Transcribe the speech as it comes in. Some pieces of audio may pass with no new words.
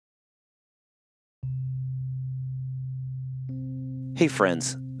Hey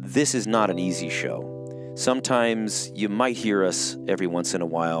friends, this is not an easy show. Sometimes you might hear us every once in a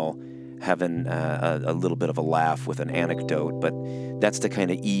while having a little bit of a laugh with an anecdote, but that's to kind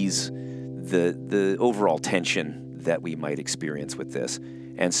of ease the overall tension that we might experience with this.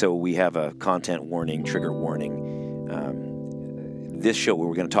 And so we have a content warning, trigger warning. This show where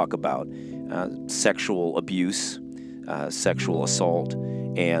we're going to talk about sexual abuse, sexual assault,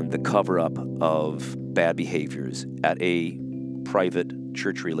 and the cover-up of bad behaviors at a private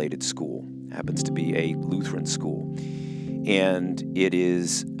church-related school. It happens to be a Lutheran school. And it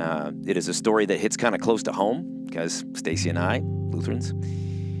is a story that hits kind of close to home, because Stacy and I, Lutherans.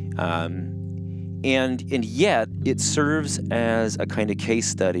 And yet, it serves as a kind of case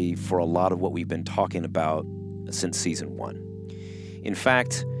study for a lot of what we've been talking about since season 1. In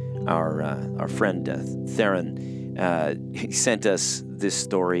fact, our friend Theron, he sent us this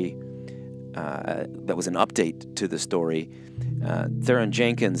story that was an update to the story. Theron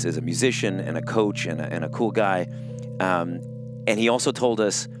Jenkins is a musician and a coach and a cool guy. And he also told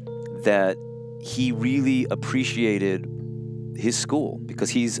us that he really appreciated his school because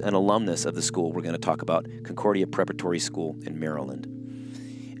he's an alumnus of the school we're going to talk about, Concordia Preparatory School in Maryland.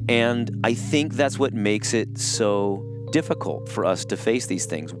 And I think that's what makes it so difficult for us to face these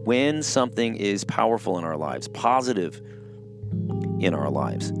things. When something is powerful in our lives, positive in our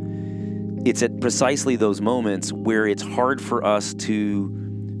lives, it's at precisely those moments where it's hard for us to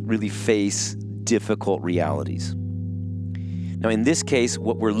really face difficult realities. Now, in this case,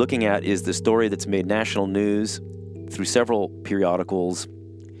 what we're looking at is the story that's made national news through several periodicals.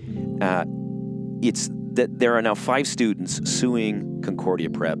 It's that there are now 5 students suing Concordia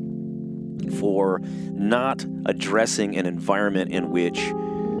Prep for not addressing an environment in which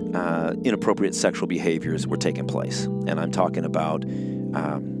inappropriate sexual behaviors were taking place. And I'm talking about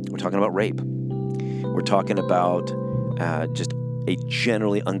rape. We're talking about just a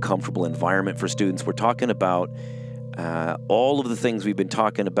generally uncomfortable environment for students. We're talking about all of the things we've been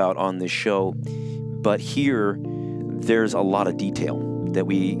talking about on this show, but here there's a lot of detail that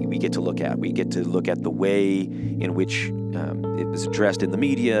we get to look at. We get to look at the way in which it was addressed in the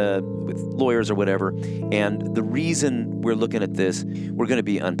media, with lawyers or whatever. And the reason we're looking at this, we're going to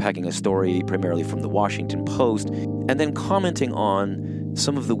be unpacking a story primarily from the Washington Post, and then commenting on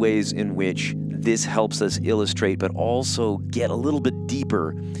some of the ways in which this helps us illustrate, but also get a little bit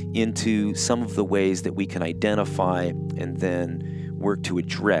deeper into some of the ways that we can identify and then work to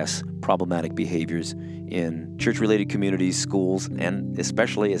address problematic behaviors in church-related communities, schools, and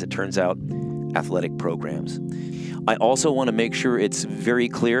especially, as it turns out, athletic programs. I also want to make sure it's very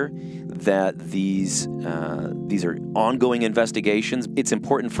clear that these are ongoing investigations. It's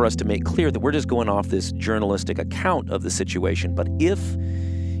important for us to make clear that we're just going off this journalistic account of the situation. But if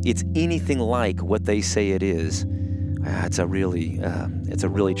it's anything like what they say it is, it's a really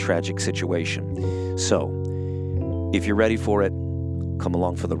tragic situation. So, if you're ready for it, come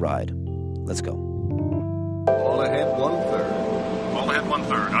along for the ride. Let's go. All ahead 1/3. All ahead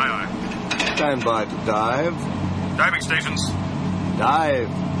 1/3, aye aye. Stand by to dive. Diving stations. Dive.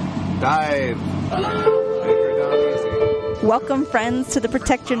 Take her down easy. Welcome, friends, to the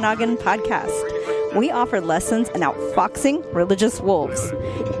Protect Your Noggin podcast. We offer lessons in outfoxing religious wolves.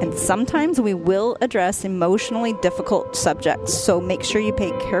 And sometimes we will address emotionally difficult subjects, so make sure you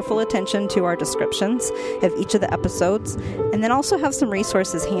pay careful attention to our descriptions of each of the episodes, and then also have some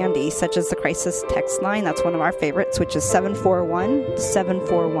resources handy, such as the crisis text line. That's one of our favorites, which is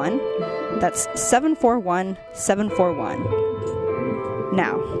 741-741. That's 741-741.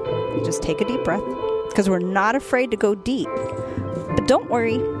 Now, just take a deep breath, because we're not afraid to go deep. But don't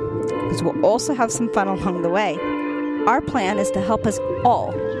worry, because we'll also have some fun along the way. Our plan is to help us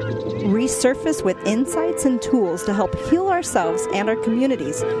all resurface with insights and tools to help heal ourselves and our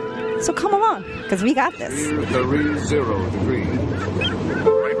communities. So come along, because we got this. 30 degrees.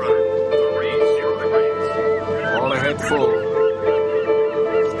 Right rudder. 30 degrees. All ahead full.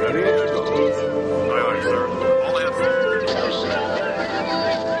 Steady as she goes. Aye aye, sir. All ahead full.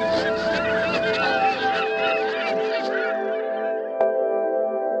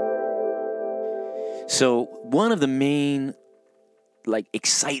 So one of the main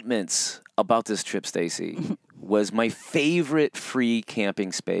excitements about this trip, Stacy, was my favorite free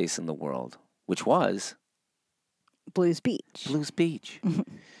camping space in the world, which was Blues Beach. Blues Beach,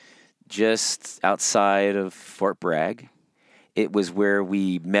 just outside of Fort Bragg. It was where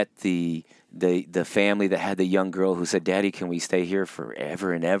we met the family that had the young girl who said, "Daddy, can we stay here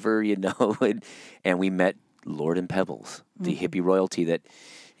forever and ever?" And we met Lord and Pebbles, the hippie royalty that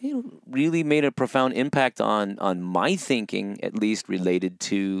really made a profound impact on my thinking, at least related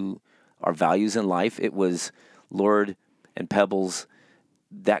to our values in life. It was Lord and Pebbles,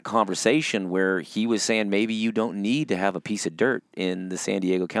 that conversation where he was saying maybe you don't need to have a piece of dirt in the San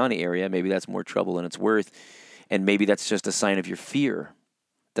Diego County area. Maybe that's more trouble than it's worth. And maybe that's just a sign of your fear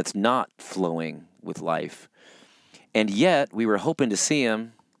that's not flowing with life. And yet we were hoping to see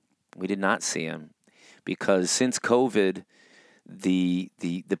him. We did not see him because since COVID, the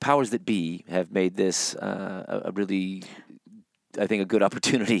powers that be have made this a really, I think, a good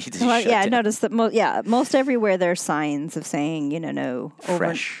opportunity to shut I down. noticed that most everywhere there are signs of saying, no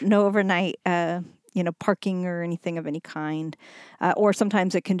Fresh. no overnight, parking or anything of any kind. Or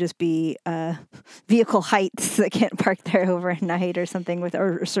sometimes it can just be vehicle heights that can't park there overnight or something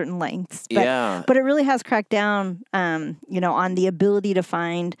or certain lengths. But it really has cracked down, on the ability to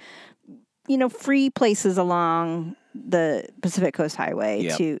find, free places along the Pacific Coast Highway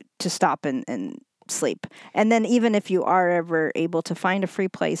to stop and sleep. And then even if you are ever able to find a free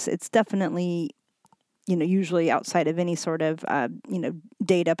place, it's definitely, usually outside of any sort of,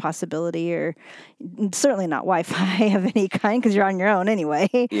 data possibility or certainly not Wi-Fi of any kind because you're on your own anyway.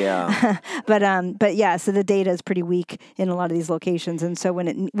 Yeah. But yeah, so the data is pretty weak in a lot of these locations. And so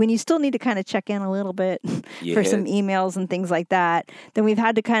when you still need to kind of check in a little bit for some emails and things like that, then we've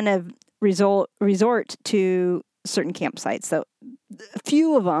had to kind of resort to certain campsites. So a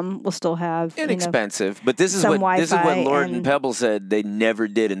few of them will still have inexpensive, but this is some what Wi-Fi Lord and Pebble said they never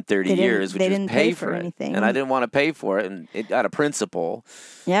did in 30 years, which they was didn't pay pay for for it. anything. And I didn't want to pay for it, and it out of principle.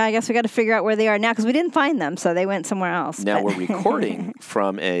 Yeah, I guess we got to figure out where they are now because we didn't find them, so they went somewhere else. Now we're recording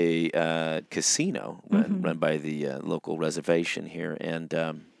from a casino run by the local reservation here, and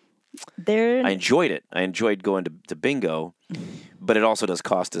I enjoyed it. I enjoyed going to bingo, but it also does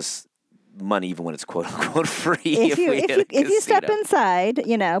cost us money even when it's quote unquote free. If you step inside,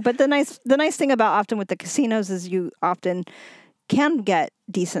 but the nice thing about often with the casinos is you often can get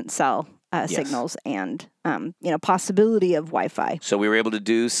decent cell signals and possibility of Wi-Fi. So we were able to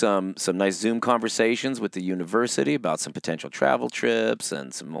do some nice Zoom conversations with the university about some potential travel trips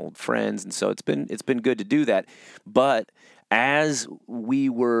and some old friends, and so it's been good to do that. But as we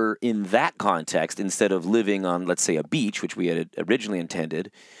were in that context, instead of living on, let's say, a beach, which we had originally intended,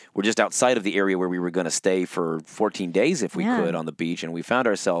 we're just outside of the area where we were going to stay for 14 days if we could on the beach, and we found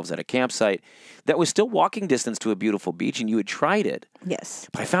ourselves at a campsite that was still walking distance to a beautiful beach, and you had tried it. Yes.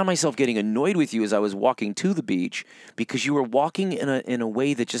 But I found myself getting annoyed with you as I was walking to the beach because you were walking in a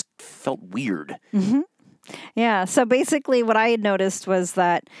way that just felt weird. Mm-hmm. Yeah. So basically what I had noticed was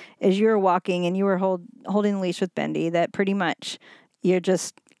that as you were walking and you were holding the leash with Bendy, that pretty much you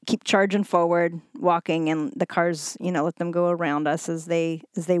just keep charging forward, walking, and the cars, let them go around us as they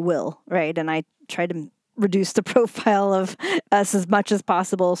will, right? And I try to reduce the profile of us as much as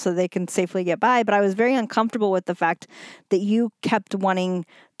possible so they can safely get by. But I was very uncomfortable with the fact that you kept wanting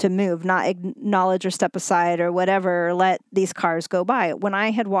to move, not acknowledge or step aside or whatever, or let these cars go by. When I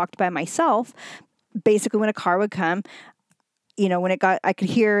had walked by myself, basically when a car would come, I could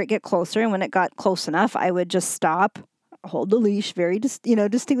hear it get closer, and when it got close enough, I would just stop, hold the leash very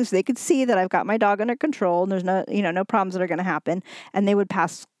distinctly so they could see that I've got my dog under control and there's no problems that are going to happen, and they would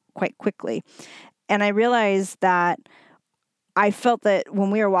pass quite quickly. And I realized that I felt that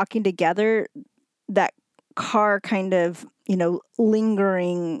when we were walking together, that car kind of,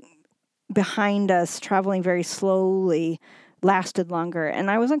 lingering behind us, traveling very slowly, lasted longer.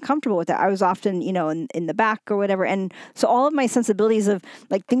 And I was uncomfortable with that. I was often, in the back or whatever. And so all of my sensibilities of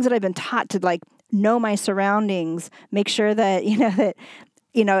like things that I've been taught to like know my surroundings, make sure that,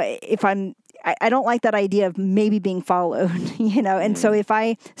 if I don't like that idea of maybe being followed, and so if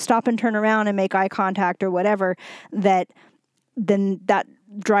I stop and turn around and make eye contact or whatever, then that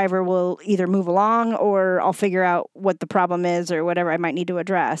driver will either move along or I'll figure out what the problem is or whatever I might need to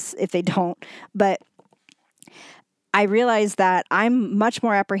address if they don't. But I realized that I'm much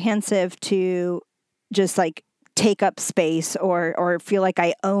more apprehensive to just like take up space or feel like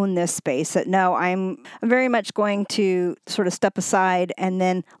I own this space. That no, I'm very much going to sort of step aside and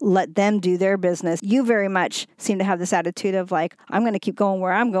then let them do their business. You very much seem to have this attitude of like, I'm going to keep going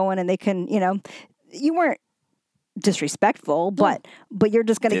where I'm going, and they can, you weren't disrespectful, but you're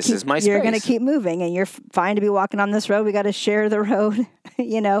just going to keep, you're going to keep moving, and you're fine to be walking on this road. We got to share the road,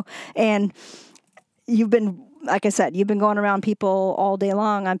 and you've been, like I said, you've been going around people all day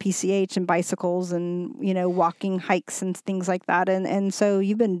long on PCH and bicycles and, walking hikes and things like that. And so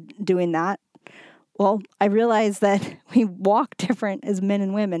you've been doing that. Well, I realized that we walk different as men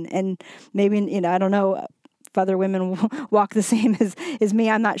and women, and maybe, I don't know if other women walk the same as me.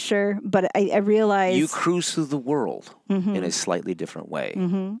 I'm not sure, but I realized you cruise through the world in a slightly different way.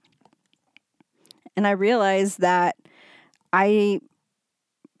 Mm-hmm. And I realized that I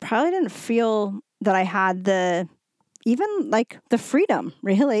probably didn't feel that I had the even like the freedom,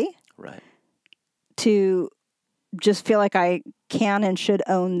 really, Right. to just feel like I can and should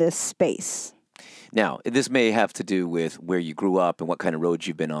own this space. Now, this may have to do with where you grew up and what kind of roads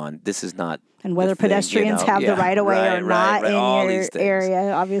you've been on. This is not And whether the thing, pedestrians have the right of way or not in all your these things.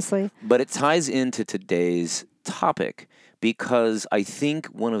 area, obviously. But it ties into today's topic because I think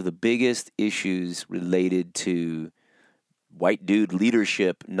one of the biggest issues related to white dude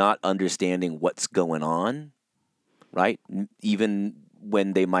leadership not understanding what's going on, right? Even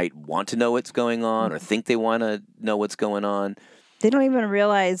when they might want to know what's going on or think they want to know what's going on, They don't even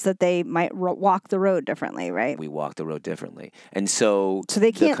realize that they might walk the road differently, right? we walk the road differently. And so, So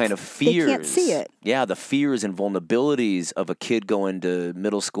they the can't- kind of they fears, can't see it. Yeah, the fears and vulnerabilities of a kid going to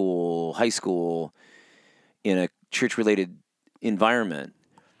middle school, high school in a church-related environment,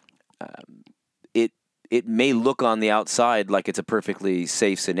 it may look on the outside like it's a perfectly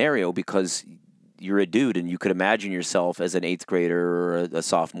safe scenario because you're a dude and you could imagine yourself as an 8th grader or a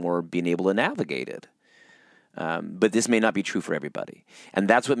sophomore being able to navigate it. But this may not be true for everybody. And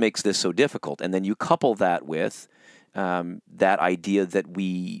that's what makes this so difficult. And then you couple that with that idea that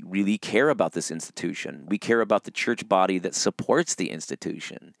we really care about this institution. We care about the church body that supports the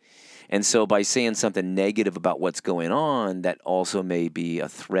institution. And so by saying something negative about what's going on, that also may be a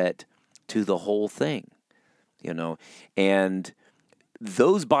threat to the whole thing, you know. And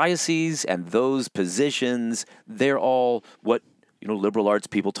those biases and those positions, they're all what liberal arts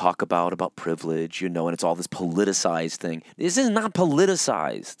people talk about privilege, and it's all this politicized thing. This is not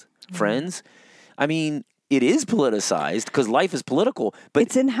politicized, friends. I mean, it is politicized because life is political, but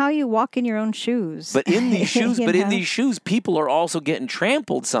It's in how you walk in your own shoes. But in these shoes, You in know? these shoes, people are also getting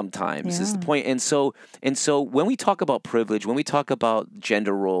trampled sometimes. Is the point. And so when we talk about privilege, when we talk about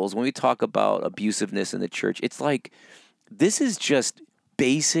gender roles, when we talk about abusiveness in the church, it's like this is just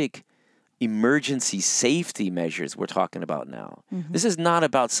basic emergency safety measures we're talking about now. This is not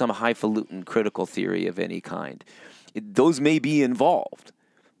about some highfalutin critical theory of any kind. Those may be involved,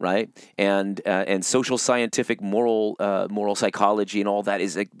 right? And social scientific moral psychology and all that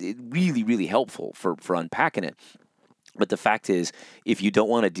is really, really helpful for unpacking it. But the fact is, if you don't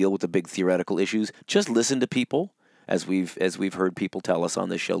want to deal with the big theoretical issues, just listen to people. As we've heard people tell us on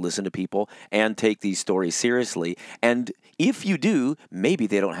this show, listen to people and take these stories seriously. And if you do, maybe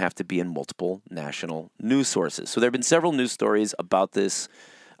they don't have to be in multiple national news sources. So there have been several news stories about this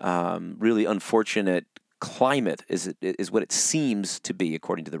really unfortunate climate, is what it seems to be,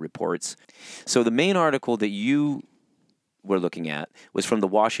 according to the reports. So the main article that you were looking at was from the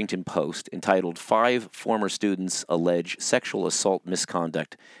Washington Post, entitled 5 Former Students Allege Sexual Assault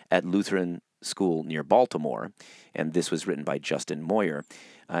Misconduct at Lutheran School near Baltimore. And this was written by Justin Moyer,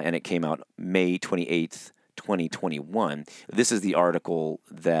 and it came out May 28th, 2021. This is the article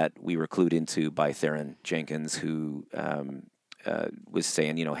that we were clued into by Theron Jenkins, who was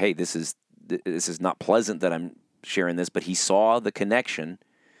saying, hey, this is not pleasant that I'm sharing this, but he saw the connection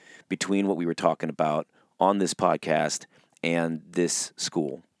between what we were talking about on this podcast and this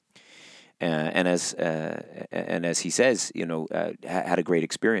school. And as he says, had a great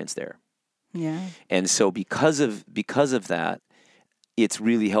experience there. Yeah. And so because of that, it's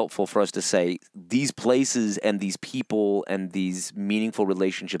really helpful for us to say these places and these people and these meaningful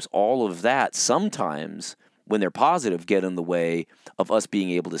relationships, all of that sometimes, when they're positive, get in the way of us being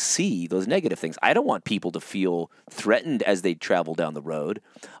able to see those negative things. I don't want people to feel threatened as they travel down the road.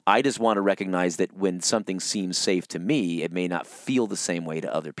 I just want to recognize that when something seems safe to me, it may not feel the same way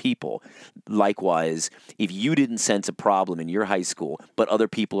to other people. Likewise, if you didn't sense a problem in your high school, but other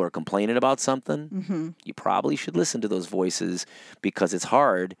people are complaining about something, you probably should listen to those voices, because it's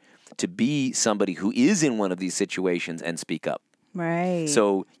hard to be somebody who is in one of these situations and speak up. Right.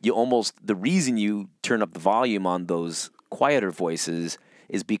 So the reason you turn up the volume on those quieter voices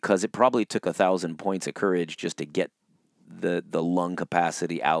is because it probably took 1,000 points of courage just to get the lung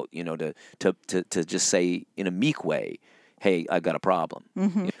capacity out, to just say in a meek way, hey, I've got a problem.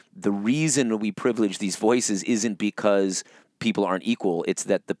 The reason we privilege these voices isn't because people aren't equal. It's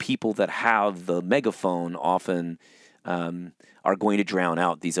that the people that have the megaphone often are going to drown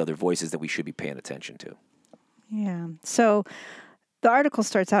out these other voices that we should be paying attention to. Yeah. So the article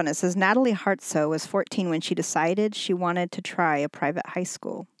starts out and it says, Natalie Hartsoe was 14 when she decided she wanted to try a private high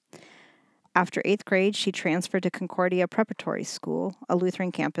school. After 8th grade, she transferred to Concordia Preparatory School, a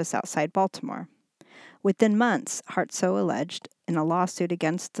Lutheran campus outside Baltimore. Within months, Hartsoe alleged, in a lawsuit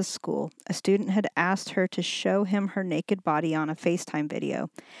against the school, a student had asked her to show him her naked body on a FaceTime video,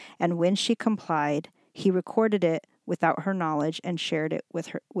 and when she complied, he recorded it without her knowledge and shared it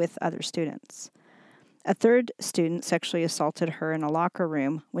with other students. A third student sexually assaulted her in a locker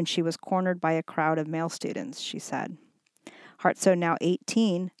room when she was cornered by a crowd of male students, she said. Hartsoe, now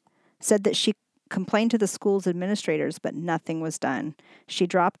 18, said that she complained to the school's administrators, but nothing was done. She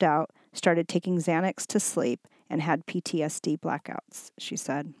dropped out, started taking Xanax to sleep, and had PTSD blackouts, she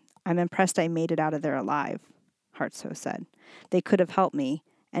said. I'm impressed I made it out of there alive, Hartsoe said. They could have helped me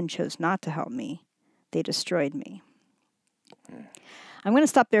and chose not to help me. They destroyed me. I'm going to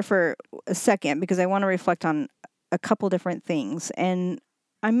stop there for a second because I want to reflect on a couple different things. And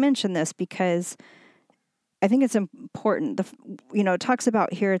I mention this because I think it's important. It talks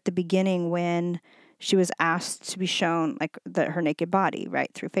about here at the beginning when she was asked to be shown like her naked body,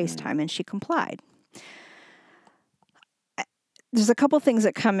 right, through FaceTime, and she complied. There's a couple things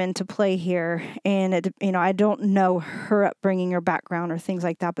that come into play here, and I don't know her upbringing or background or things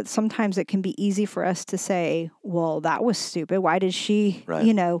like that, but sometimes it can be easy for us to say, well, that was stupid. Why did she,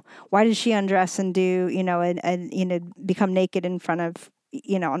 why did she undress and do, and become naked in front of,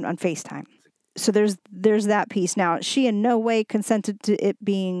 on FaceTime? So there's that piece. Now, she in no way consented to it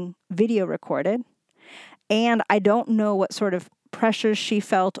being video recorded, and I don't know what sort of pressures she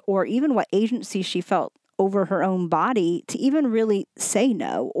felt or even what agency she felt over her own body to even really say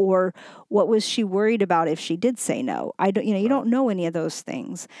no, or what was she worried about if she did say no? You don't know any of those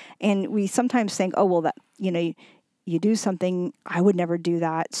things. And we sometimes think, oh, well, that, you do something, I would never do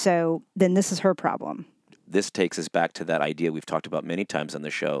that. So then this is her problem. This takes us back to that idea we've talked about many times on the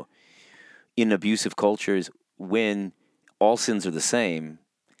show. In abusive cultures, when all sins are the same,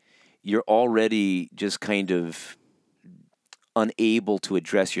 you're already just kind of unable to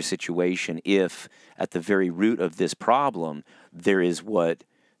address your situation if at the very root of this problem there is what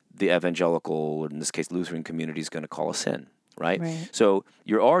the evangelical, or in this case Lutheran community, is going to call a sin, right? So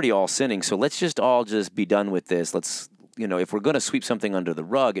you're already all sinning, so let's just all be done with this. Let's, if we're going to sweep something under the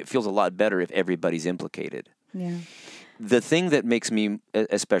rug, it feels a lot better if everybody's implicated. Yeah. The thing that makes me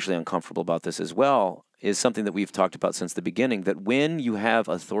especially uncomfortable about this as well is something that we've talked about since the beginning, that when you have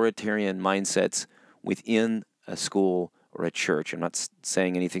authoritarian mindsets within a school or a church, I'm not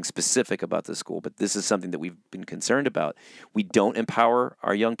saying anything specific about the school, but this is something that we've been concerned about. We don't empower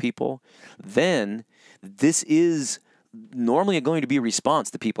our young people, then this is normally going to be a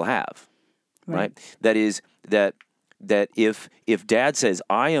response that people have, right? That is that if dad says,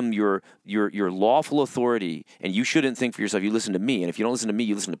 I am your lawful authority and you shouldn't think for yourself, you listen to me, and if you don't listen to me,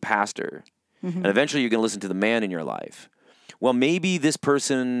 you listen to pastor, and eventually you're going to listen to the man in your life. Well, maybe this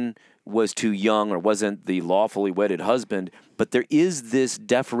person was too young or wasn't the lawfully wedded husband, but there is this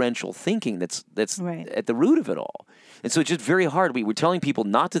deferential thinking that's at the root of it all. And so it's just very hard. We're telling people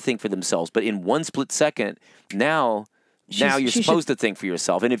not to think for themselves, but in one split second, now you're supposed to think for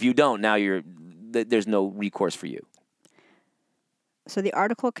yourself. And if you don't, now there's no recourse for you. So the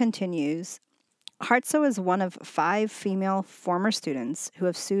article continues. Hartsoe is one of 5 female former students who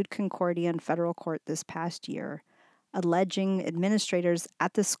have sued Concordia in federal court this past year, alleging administrators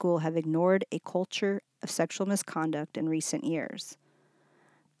at the school have ignored a culture of sexual misconduct in recent years.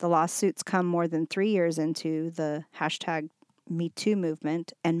 The lawsuits come more than 3 years into the #MeToo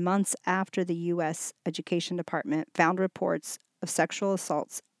movement and months after the U.S. Education Department found reports of sexual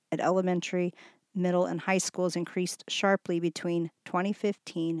assaults at elementary, middle, and high schools increased sharply between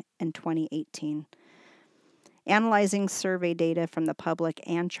 2015 and 2018. Analyzing survey data from the public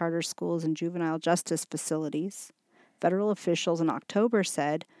and charter schools and juvenile justice facilities, federal officials in October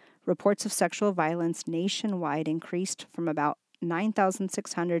said reports of sexual violence nationwide increased from about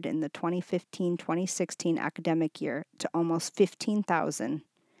 9,600 in the 2015-2016 academic year to almost 15,000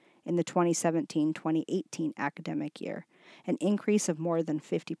 in the 2017-2018 academic year, an increase of more than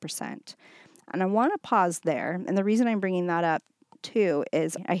 50%. And I want to pause there, and the reason I'm bringing that up, too,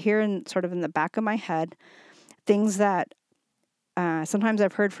 is I hear in the back of my head things that sometimes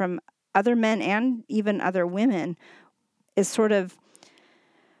I've heard from other men and even other women, is sort of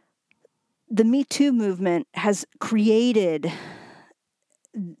the Me Too movement has created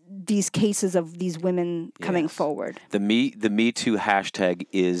these cases of these women coming forward. The Me Too hashtag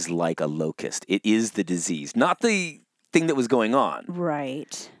is like a locust. It is the disease, not the thing that was going on.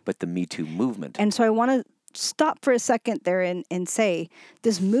 Right. But the Me Too movement. And so I want to stop for a second there and say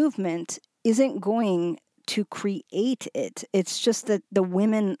this movement isn't going to create it. It's just that the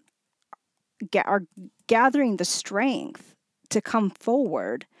women are gathering the strength to come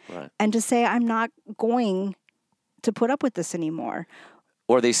forward and to say, I'm not going to put up with this anymore.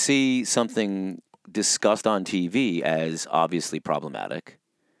 Or they see something discussed on TV as obviously problematic.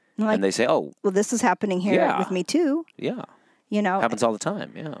 And they say, oh, well, this is happening here with Me Too. Yeah. Happens all the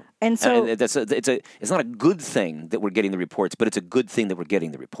time. Yeah. And so it's not a good thing that we're getting the reports, but it's a good thing that we're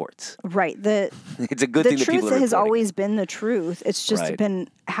getting the reports. Right. It's a good thing that people are The truth has reporting always been the truth. It's just been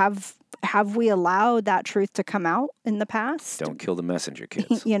have we allowed that truth to come out in the past? Don't kill the messenger,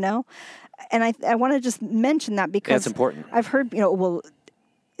 kids. You know? And I want to just mention that because That's important. I've heard, well,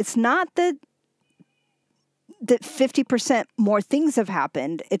 it's not that 50% more things have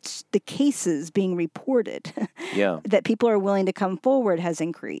happened. It's the cases being reported. Yeah. That people are willing to come forward has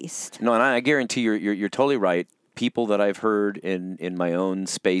increased. No, and I guarantee you're totally right. People that I've heard in my own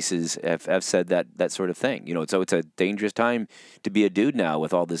spaces have said that sort of thing. So it's a dangerous time to be a dude now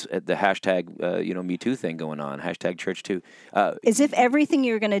with all this the hashtag Me Too thing going on. Hashtag Church Too. As if everything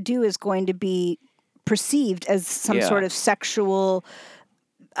you're going to do is going to be perceived as some sort of sexual,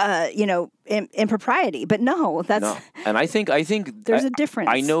 impropriety. But no, that's no. And I think there's a difference.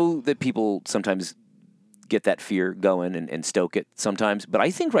 I know that people sometimes get that fear going and stoke it sometimes, but I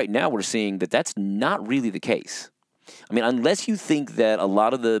think right now we're seeing that that's not really the case. I mean, unless you think that a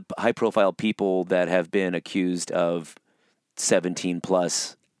lot of the high-profile people that have been accused of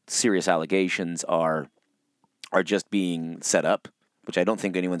 17-plus serious allegations are just being set up, which I don't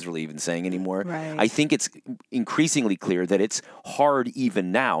think anyone's really even saying anymore. Right. I think it's increasingly clear that it's hard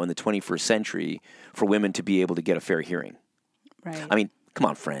even now in the 21st century for women to be able to get a fair hearing. Right. I mean, come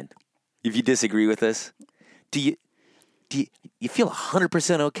on, friend. If you disagree with us, do you feel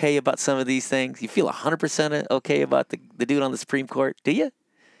 100% okay about some of these things? You feel 100% okay about the dude on the Supreme Court? Do you?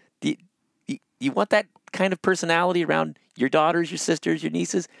 Do you want that kind of personality around your daughters, your sisters, your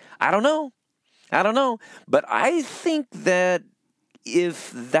nieces? I don't know. But I think that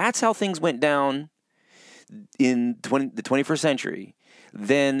if that's how things went down in the 21st century,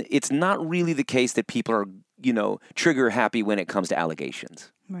 then it's not really the case that people are, trigger happy when it comes to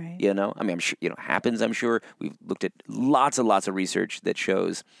allegations. Right. I mean, I'm sure, happens, I'm sure. We've looked at lots and lots of research that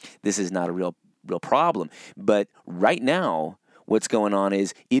shows this is not a real problem. But right now, what's going on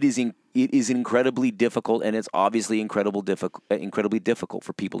is it is incredibly difficult, and it's obviously incredibly difficult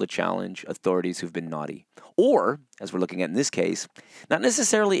for people to challenge authorities who've been naughty. Or, as we're looking at in this case, not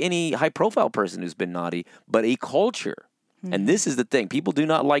necessarily any high-profile person who's been naughty, but a culture. And this is the thing. People do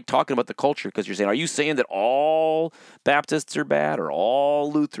not like talking about the culture because you're saying, are you saying that all Baptists are bad or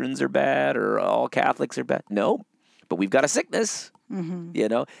all Lutherans are bad or all Catholics are bad? No, but we've got a sickness, and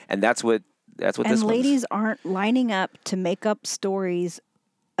that's what this and one's. Ladies aren't lining up to make up stories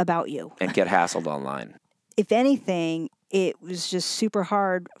about you. And get hassled online. If anything, it was just super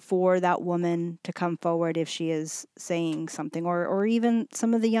hard for that woman to come forward if she is saying something, or even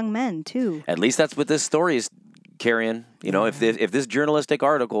some of the young men, too. At least that's what this story is carrying. If this journalistic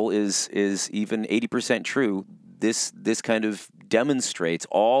article is even 80% true, this kind of demonstrates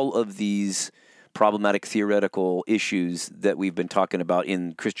all of these problematic theoretical issues that we've been talking about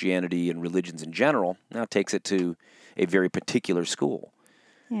in Christianity and religions in general. Now takes it to a very particular school.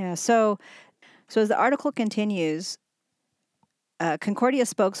 Yeah. So as the article continues, Concordia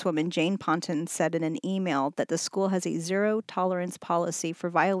spokeswoman Jane Ponton said in an email that the school has a zero-tolerance policy for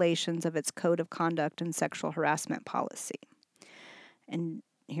violations of its code of conduct and sexual harassment policy. And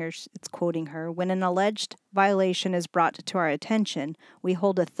it's quoting her, "When an alleged violation is brought to our attention, we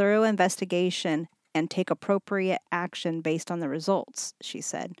hold a thorough investigation and take appropriate action based on the results," she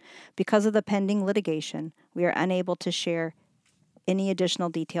said. "Because of the pending litigation, we are unable to share any additional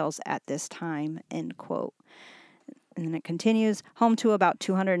details at this time," end quote. And then it continues, home to about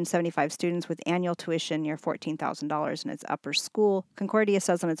 275 students with annual tuition near $14,000 in its upper school, Concordia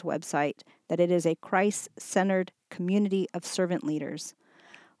says on its website that it is a Christ-centered community of servant leaders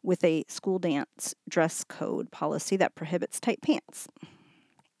with a school dance dress code policy that prohibits tight pants.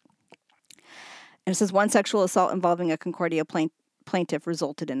 And it says one sexual assault involving a Concordia plaintiff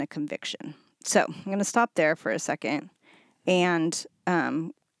resulted in a conviction. So I'm going to stop there for a second. And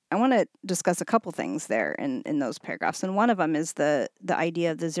I want to discuss a couple things there in those paragraphs. And one of them is the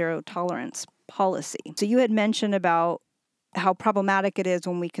idea of the zero tolerance policy. So you had mentioned about how problematic it is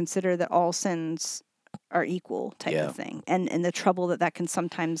when we consider that all sins are equal type of thing, and the trouble that can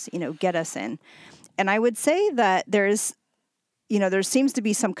sometimes, get us in. And I would say that there seems to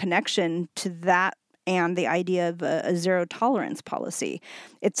be some connection to that and the idea of a zero tolerance policy.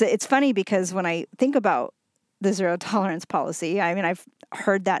 It's funny because when I think about the zero tolerance policy, I mean, I've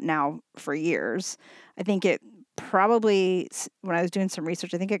heard that now for years. I think it probably, when I was doing some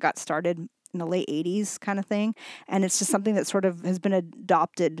research, I think it got started in the late 80s kind of thing. And it's just something that sort of has been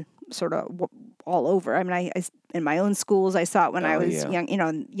adopted sort of all over. I mean, I in my own schools, I saw it when I was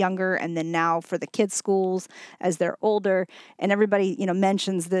younger, and then now for the kids' schools as they're older. And everybody,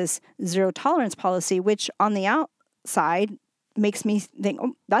 mentions this zero tolerance policy, which on the outside makes me think,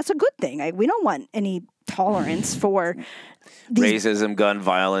 oh, that's a good thing. We don't want any tolerance for racism, gun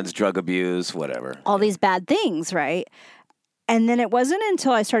violence, drug abuse, whatever. All these bad things, right? And then it wasn't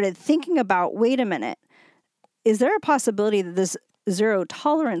until I started thinking about, wait a minute, is there a possibility that this zero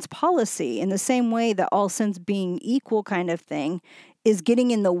tolerance policy, in the same way that all sins being equal kind of thing, is getting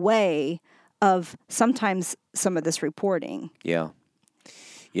in the way of sometimes some of this reporting? Yeah.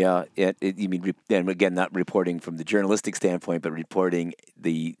 Yeah, you mean, and again, not reporting from the journalistic standpoint, but reporting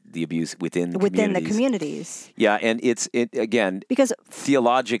the abuse within the communities. Yeah, and again, because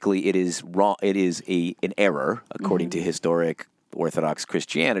theologically it is wrong. It is an error according to historic Orthodox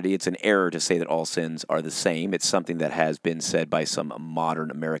Christianity. It's an error to say that all sins are the same. It's something that has been said by some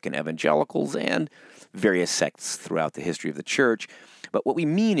modern American evangelicals and various sects throughout the history of the church. But what we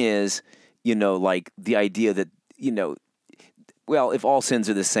mean is, like the idea that, well, if all sins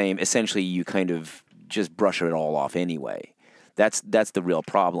are the same, essentially you kind of just brush it all off anyway. That's the real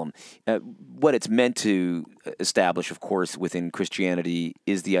problem. What it's meant to establish, of course, within Christianity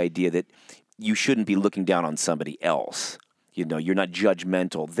is the idea that you shouldn't be looking down on somebody else. You're not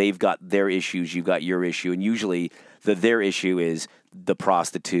judgmental. They've got their issues, you've got your issue, and usually their issue is the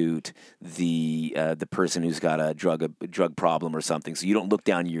prostitute, the person who's got a drug problem or something. So you don't look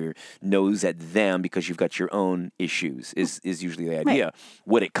down your nose at them because you've got your own issues. Is usually the idea. Right.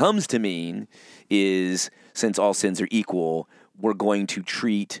 What it comes to mean is, since all sins are equal, we're going to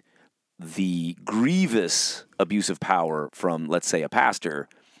treat the grievous abuse of power from, let's say, a pastor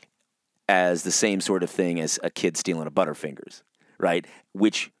as the same sort of thing as a kid stealing a Butterfingers, right?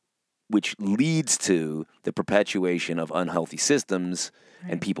 Which leads to the perpetuation of unhealthy systems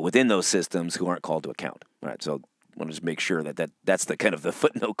and people within those systems who aren't called to account. All right, so I want to just make sure that's the kind of the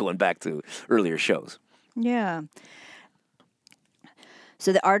footnote going back to earlier shows. Yeah.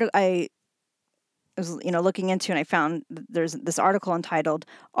 So the article I was looking into, and I found there's this article entitled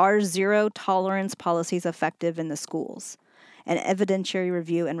 "Are Zero Tolerance Policies Effective in the Schools? An Evidentiary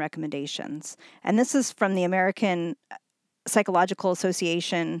Review and Recommendations." And this is from the American Psychological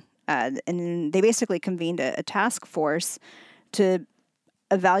Association, and they basically convened a task force to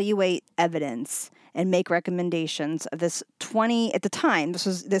evaluate evidence and make recommendations of this 20 at the time.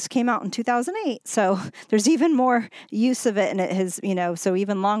 This came out in 2008, so there's even more use of it, and it has so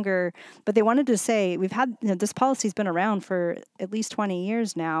even longer. But they wanted to say, we've had this policy's been around for at least 20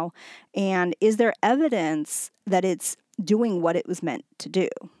 years now, and is there evidence that it's doing what it was meant to do?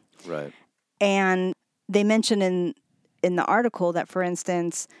 Right. And they mentioned in the article that, for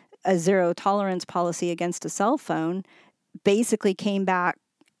instance, a zero tolerance policy against a cell phone basically came back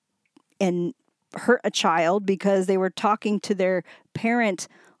and hurt a child because they were talking to their parent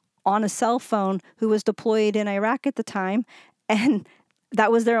on a cell phone who was deployed in Iraq at the time, and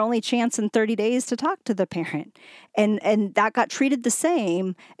that was their only chance in 30 days to talk to the parent. And that got treated the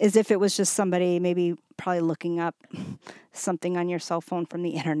same as if it was just somebody maybe probably looking up something on your cell phone from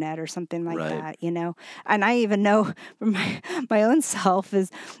the internet or something like that, And I even know from my own self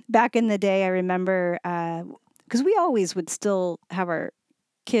is back in the day, I remember, because we always would still have our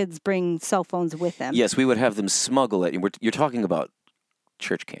kids bring cell phones with them. Yes, we would have them smuggle it. You're talking about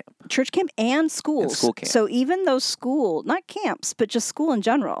church camp and schools. And school camp. So even those not camps, but just school in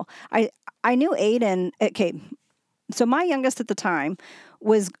general. I knew Aiden. Okay, so my youngest at the time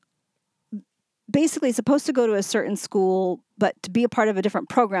was basically supposed to go to a certain school, but to be a part of a different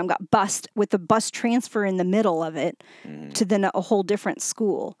program, got bused with the bus transfer in the middle of it to then a whole different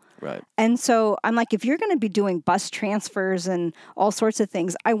school. Right. And so I'm like, if you're going to be doing bus transfers and all sorts of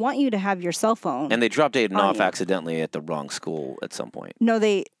things, I want you to have your cell phone. And they dropped Aiden off accidentally at the wrong school at some point. No,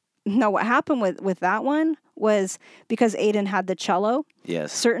 what happened with that one was because Aiden had the cello.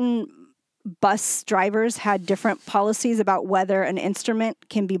 Yes. Certain bus drivers had different policies about whether an instrument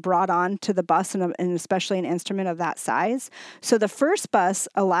can be brought on to the bus, and especially an instrument of that size. So the first bus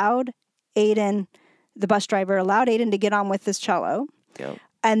the bus driver allowed Aiden to get on with his cello. Yep.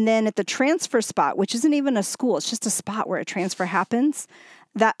 And then at the transfer spot, which isn't even a school, it's just a spot where a transfer happens,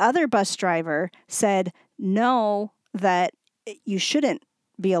 that other bus driver said, no, that you shouldn't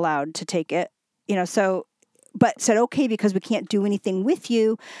be allowed to take it, but said, okay, because we can't do anything with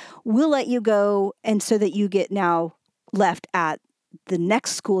you, we'll let you go. And so that you get now left at the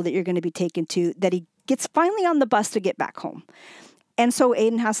next school that you're going to be taken to, that he gets finally on the bus to get back home. And so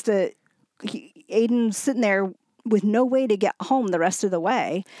Aiden's sitting there with no way to get home the rest of the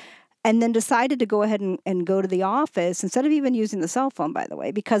way, and then decided to go ahead and go to the office instead of even using the cell phone, by the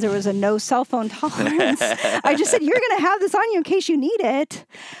way, because there was a no cell phone tolerance. I just said, you're going to have this on you in case you need it.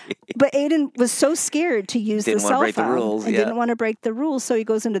 But Aiden was so scared to use the cell phone. Didn't want to break the rules. So he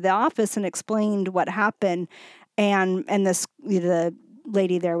goes into the office and explained what happened. And the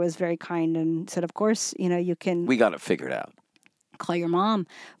lady there was very kind and said, of course, you can. We got it figured out. Call your mom.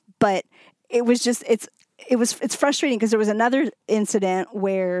 But it was just, it's frustrating because there was another incident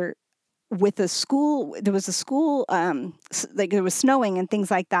where with a school, there was a school, like it was snowing and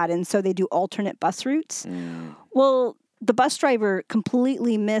things like that. And so they do alternate bus routes. Well, the bus driver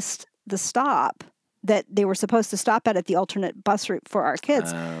completely missed the stop that they were supposed to stop at the alternate bus route for our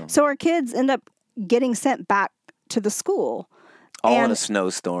kids. So our kids end up getting sent back to the school. All in a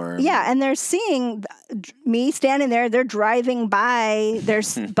snowstorm. Yeah, and they're seeing me standing there. They're driving by their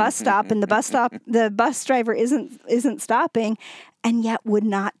bus stop, and the bus driver isn't stopping, and yet would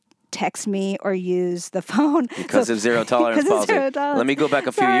not text me or use the phone because of zero tolerance policy. Let me go back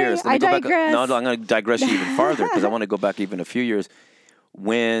a few years. I digress. I'm going to digress you even farther because I want to go back even a few years.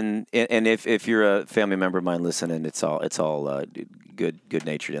 When and if you're a family member of mine listening, it's all good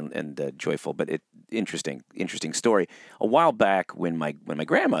natured and joyful, but interesting story. A while back when my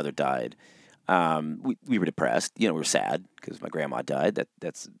grandmother died, we were depressed. We were sad because my grandma died.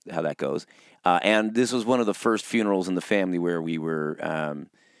 That's how that goes. And this was one of the first funerals in the family where we were,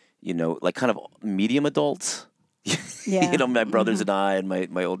 like kind of medium adults. Yeah. My brothers and I and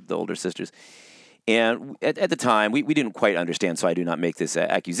the older sisters. And at the time, we didn't quite understand, so I do not make this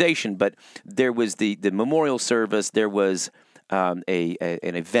accusation, but there was the memorial service. There was an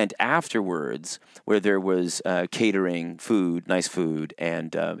event afterwards where there was catering, food, nice food,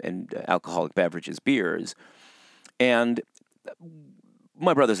 and alcoholic beverages, beers. And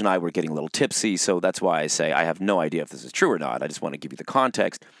my brothers and I were getting a little tipsy, so that's why I say I have no idea if this is true or not. I just want to give you the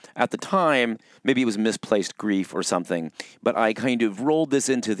context. At the time, maybe it was misplaced grief or something, but I kind of rolled this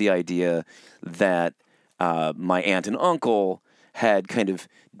into the idea that my aunt and uncle had kind of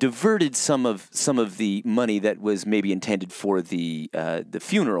diverted some of the money that was maybe intended for the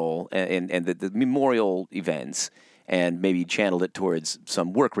funeral and the memorial events, and maybe channeled it towards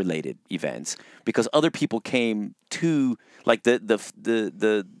some work-related events because other people came to, like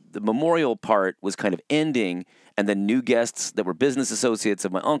the memorial part was kind of ending, and then new guests that were business associates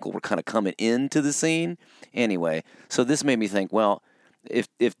of my uncle were kind of coming into the scene. Anyway, so this made me think, well,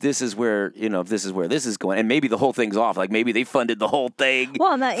 if this is where this is going, and maybe the whole thing's off, like maybe they funded the whole thing.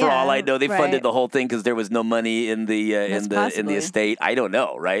 Well, for all I know, they funded the whole thing because there was no money in the estate. I don't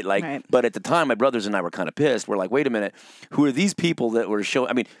know, right? Like, but at the time, my brothers and I were kind of pissed. We're like, wait a minute, who are these people that were showing?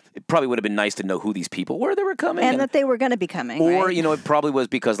 I mean, it probably would have been nice to know who these people were that were coming, and that they were going to be coming. Or right? It probably was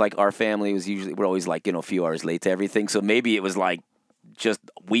because like our family we're always like a few hours late to everything, so maybe it was like, just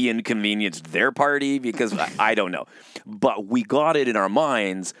we inconvenienced their party because I don't know. But we got it in our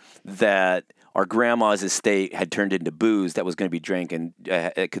minds that our grandma's estate had turned into booze that was going to be drank and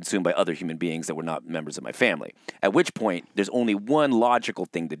consumed by other human beings that were not members of my family. At which point, there's only one logical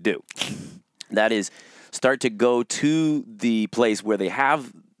thing to do. That is, start to go to the place where they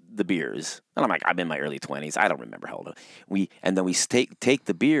have the beers. And I'm like, I'm in my early 20s. I don't remember how old. And then we take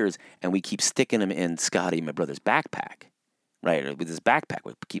the beers and we keep sticking them in Scotty, my brother's backpack. Right, with his backpack,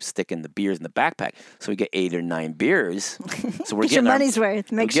 we keep sticking the beers in the backpack, so we get 8 or 9 beers. So we're getting your money's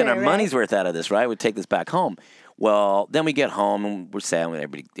worth. We're getting our money's worth out of this, right? We take this back home. Well, then we get home and we're sad when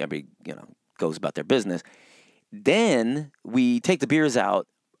everybody goes about their business. Then we take the beers out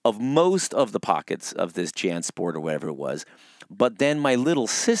of most of the pockets of this JanSport or whatever it was. But then my little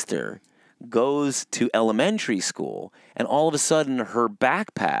sister goes to elementary school, and all of a sudden her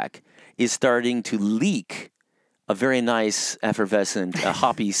backpack is starting to leak a very nice, effervescent,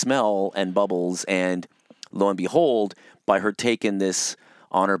 hoppy smell and bubbles, and lo and behold, by her taking this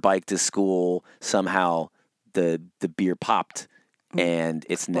on her bike to school, somehow the beer popped, and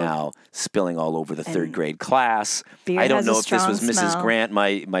it's now spilling all over the third grade class. I don't know if this was Mrs. Grant,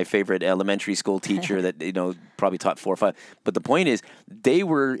 my favorite elementary school teacher that probably taught 4 or 5. But the point is, they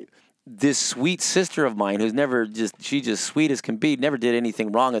were. This sweet sister of mine who's she's just sweet as can be, never did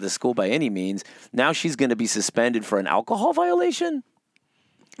anything wrong at the school by any means. Now she's going to be suspended for an alcohol violation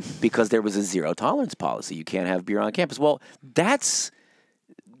because there was a zero tolerance policy. You can't have beer on campus. Well, that's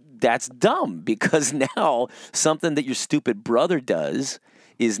dumb because now something that your stupid brother does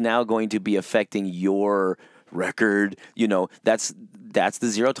is now going to be affecting your record. That's the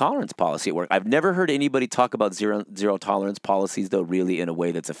zero tolerance policy at work. I've never heard anybody talk about zero tolerance policies, though, really in a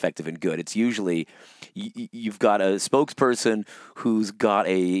way that's effective and good. It's usually you've got a spokesperson who's got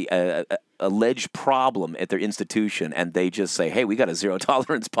a alleged problem at their institution, and they just say, "Hey, we got a zero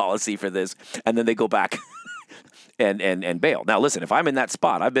tolerance policy for this," and then they go back and bail. Now, listen, if I'm in that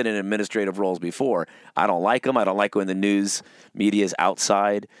spot, I've been in administrative roles before. I don't like them. I don't like when the news media is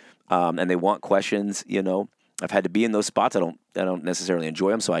outside and they want questions. I've had to be in those spots. I don't necessarily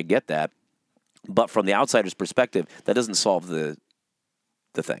enjoy them, so I get that. But from the outsider's perspective, that doesn't solve the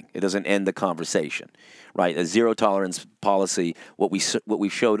the thing. It doesn't end the conversation, right? A zero tolerance policy. What we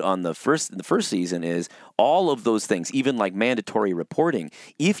showed in the first season is all of those things, even like mandatory reporting.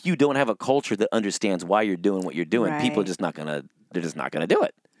 If you don't have a culture that understands why you're doing what you're doing, people are just not gonna. They're just not gonna do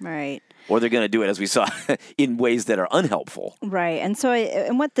it. Right. Or they're gonna do it, as we saw, in ways that are unhelpful. Right. And so,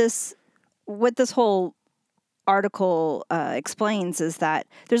 what this whole article explains is that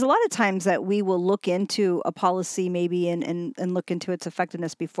there's a lot of times that we will look into a policy maybe and look into its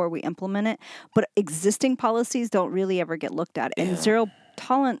effectiveness before we implement it, but existing policies don't really ever get looked at. And zero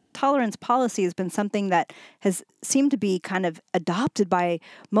tolerance policy has been something that has seemed to be kind of adopted by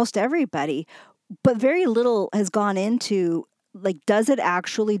most everybody, but very little has gone into, like, does it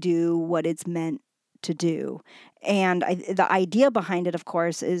actually do what it's meant to do? And the idea behind it, of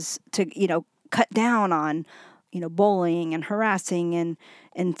course, is to, cut down on, bullying and harassing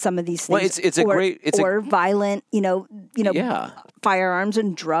and some of these things. Well, or violent, firearms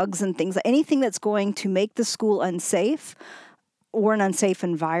and drugs and things. Anything that's going to make the school unsafe or an unsafe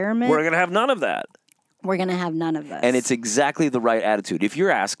environment. We're going to have none of that. We're going to have none of this. And it's exactly the right attitude. If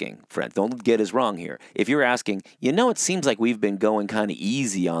you're asking, friend, don't get us wrong here. If you're asking, it seems like we've been going kind of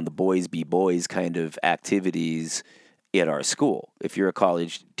easy on the boys be boys kind of activities at our school. If you're a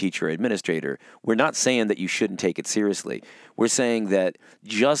college teacher or administrator, we're not saying that you shouldn't take it seriously. We're saying that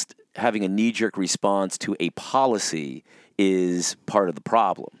just having a knee-jerk response to a policy is part of the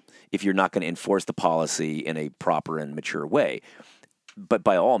problem if you're not going to enforce the policy in a proper and mature way. But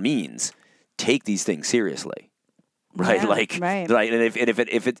by all means, take these things seriously. Right? Yeah, right.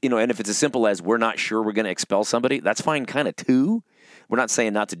 And if it's as simple as we're not sure we're going to expel somebody, that's fine kind of too. We're not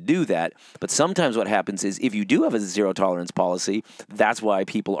saying not to do that, but sometimes what happens is if you do have a zero tolerance policy, that's why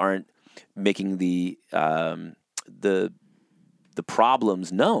people aren't making the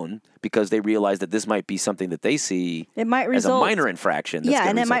problems known, because they realize that this might be something that they see as a minor infraction.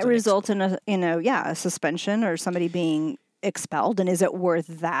 And it might result in a suspension or somebody being expelled. And is it worth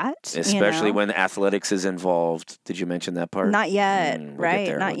that? Especially when athletics is involved. Did you mention that part? Not yet,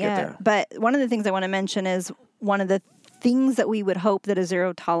 right? Not yet. But one of the things I want to mention is one of the things that we would hope that a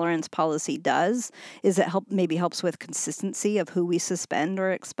zero tolerance policy does is it helps with consistency of who we suspend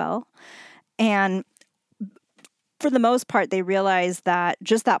or expel. And for the most part, they realize that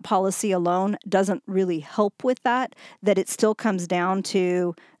just that policy alone doesn't really help with that it still comes down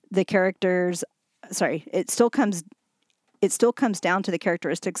to the characters. Sorry, it still comes down to the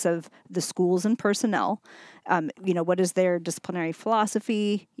characteristics of the schools and personnel. What is their disciplinary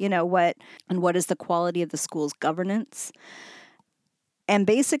philosophy? What is the quality of the school's governance? And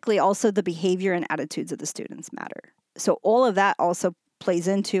basically also the behavior and attitudes of the students matter. So all of that also plays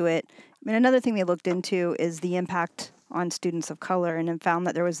into it. Another thing they looked into is the impact on students of color, and have found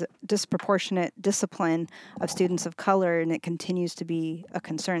that there was a disproportionate discipline of students of color, and it continues to be a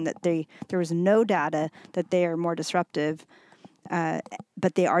concern that there was no data that they are more disruptive,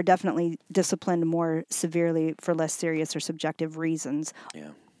 but they are definitely disciplined more severely for less serious or subjective reasons.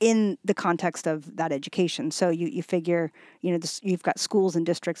 Yeah. In the context of that education. So you figure, you've got schools and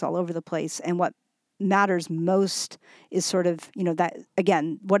districts all over the place, and what matters most is sort of, that,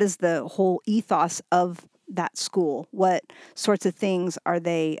 again, what is the whole ethos of that school? What sorts of things are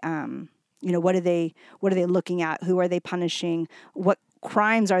they, what are they looking at? Who are they punishing? What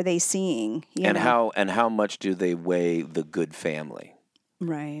crimes are they seeing? How much do they weigh the good family?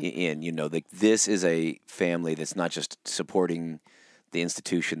 Right. This is a family that's not just supporting the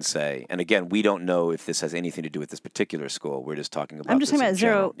institutions say. And again, we don't know if this has anything to do with this particular school. We're just talking about. I'm just talking about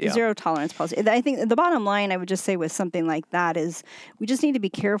zero tolerance policy. I think the bottom line, I would just say with something like that is we just need to be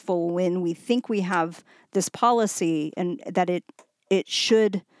careful when we think we have this policy and that it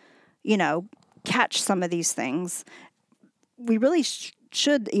should, catch some of these things. We really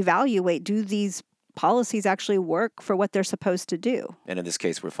should evaluate, do these policies actually work for what they're supposed to do? And in this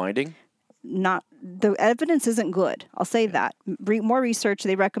case, we're finding? Not the evidence isn't good. I'll say that. More research.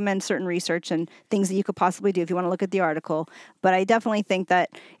 They recommend certain research and things that you could possibly do if you want to look at the article. But I definitely think that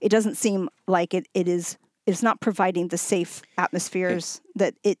it doesn't seem like it's not providing the safe atmospheres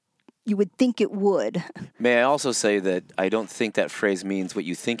that you would think it would. May I also say that I don't think that phrase means what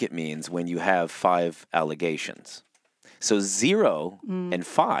you think it means when you have 5 allegations. So 0 and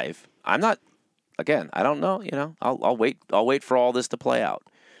 5. I'm not. Again, I don't know. I'll wait. I'll wait for all this to play out.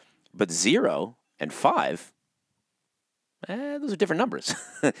 But 0 and 5, those are different numbers.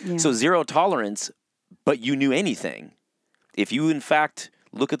 Yeah. So zero tolerance, but you knew anything. If you, in fact,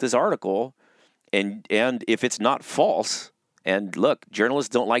 look at this article, and if it's not false, and look, journalists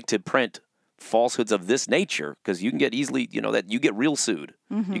don't like to print falsehoods of this nature because you can get easily, that you get real sued.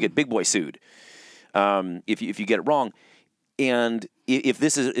 Mm-hmm. You get big boy sued if you get it wrong. And if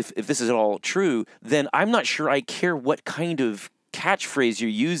this is all true, then I'm not sure I care what kind of catchphrase you're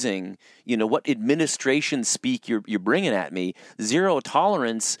using, what administration speak you're bringing at me. Zero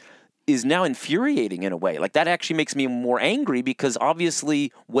tolerance is now infuriating in a way. Like, that actually makes me more angry because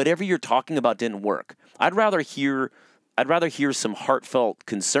obviously whatever you're talking about didn't work. I'd rather hear some heartfelt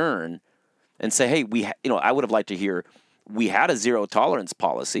concern and say, hey, I would have liked to hear we had a zero tolerance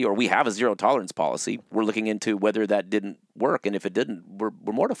policy, or we have a zero tolerance policy. We're looking into whether that didn't work, and if it didn't, we're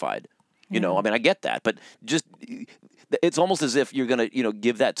mortified. I get that, but just it's almost as if you're going to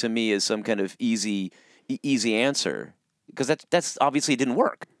give that to me as some kind of easy answer, because that's obviously didn't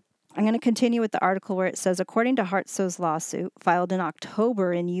work. I'm going to continue with the article where it says, according to Hartso's lawsuit filed in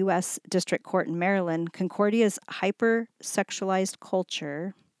October in U.S. District Court in Maryland, Concordia's hypersexualized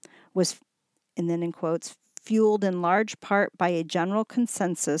culture was, and then in quotes, fueled in large part by a general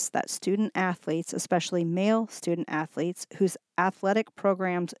consensus that student athletes, especially male student athletes, whose athletic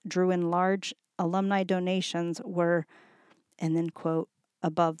programs drew in large alumni donations were, and then quote,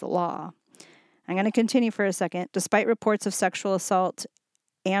 above the law. I'm going to continue for a second. Despite reports of sexual assault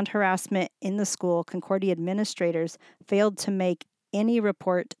and harassment in the school, Concordia administrators failed to make any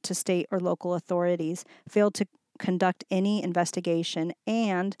report to state or local authorities, failed to conduct any investigation,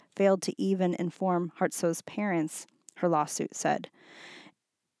 and failed to even inform Hartso's parents, her lawsuit said.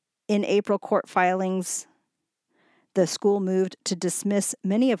 In April court filings, the school moved to dismiss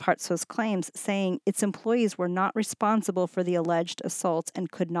many of Hartso's claims, saying its employees were not responsible for the alleged assaults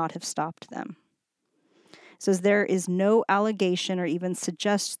and could not have stopped them. It says there is no allegation or even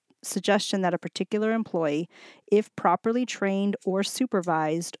suggestion that a particular employee, if properly trained or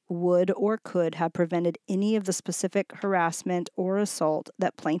supervised, would or could have prevented any of the specific harassment or assault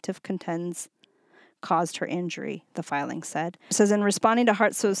that plaintiff contends caused her injury, the filing said. It says in responding to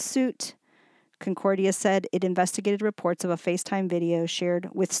Hartso's suit, Concordia said it investigated reports of a FaceTime video shared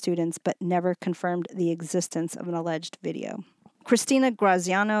with students but never confirmed the existence of an alleged video. Christina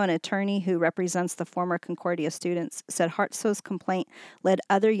Graziano, an attorney who represents the former Concordia students, said Hartso's complaint led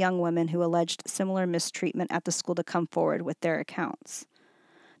other young women who alleged similar mistreatment at the school to come forward with their accounts.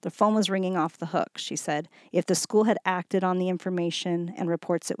 The phone was ringing off the hook, she said. If the school had acted on the information and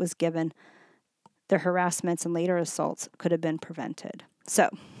reports it was given, their harassments and later assaults could have been prevented. So,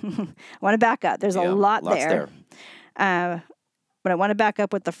 I want to back up. There's a lot there. But I want to back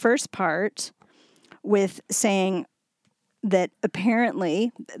up with the first part with saying that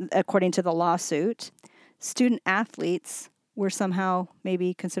apparently, according to the lawsuit, student athletes were somehow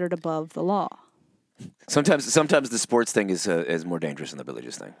maybe considered above the law. Sometimes the sports thing is more dangerous than the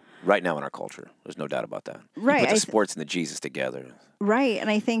religious thing. Right now in our culture, there's no doubt about that. Right, you put the sports and the Jesus together. Right, and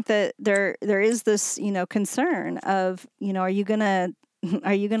I think that there is this concern of are you gonna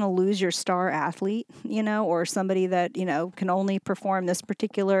lose your star athlete, or somebody that can only perform this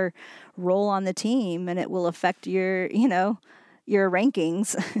particular role on the team, and it will affect your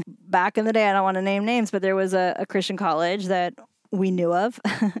rankings. Back in the day, I don't want to name names, but there was a Christian college that we knew of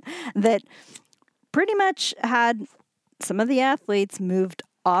that pretty much had some of the athletes moved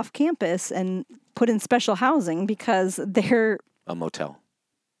off campus and put in special housing because they're a motel.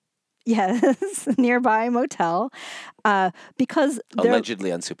 Yes, nearby motel, because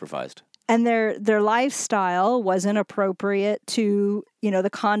allegedly unsupervised, and their lifestyle wasn't appropriate to the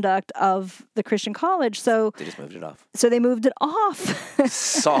conduct of the Christian college. So they just moved it off. So they moved it off.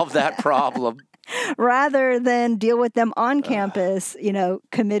 Solve that problem rather than deal with them on campus.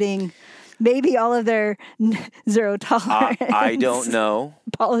 Committing maybe all of their zero tolerance. I don't know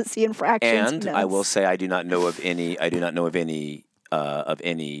policy infractions. And I will say I do not know of any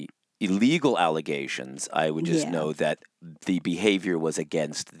illegal allegations. I would just know that the behavior was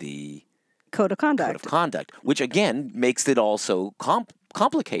against the code of conduct, which again makes it also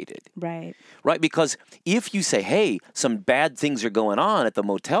complicated. Right. Because if you say, hey, some bad things are going on at the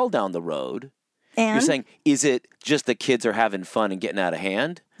motel down the road, and you're saying, is it just the kids are having fun and getting out of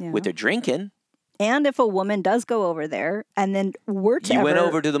hand with their drinking? And if a woman does go over there and then went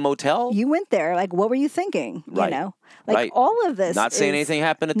over to the motel? You went there. Like, what were you thinking? Right. All of this. Not saying anything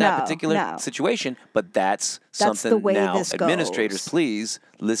happened at that particular situation, but that's something the way now. This administrators, goes. Please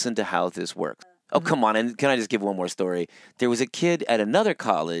listen to how this works. Oh, come on. And can I just give one more story? There was a kid at another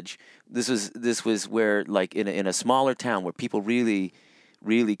college. This was where, like, in a smaller town where people really,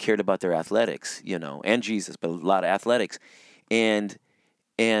 really cared about their athletics, and Jesus, but a lot of athletics. And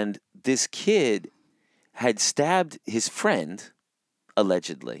this kid had stabbed his friend,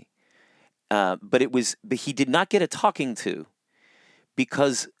 allegedly, but he did not get a talking to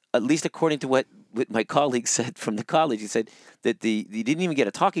because, at least according to what what my colleague said from the college. He said that he didn't even get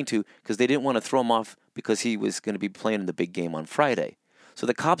a talking to because they didn't want to throw him off because he was going to be playing in the big game on Friday. So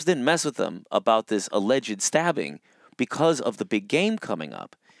the cops didn't mess with him about this alleged stabbing because of the big game coming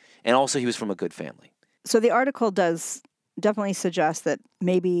up. And also he was from a good family. So the article does definitely suggest that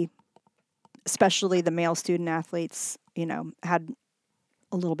maybe, especially the male student athletes, had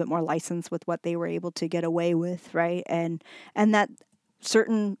a little bit more license with what they were able to get away with, right? And that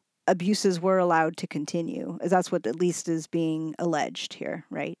certain abuses were allowed to continue, as that's what at least is being alleged here,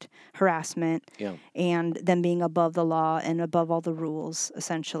 right? Harassment, and them being above the law and above all the rules,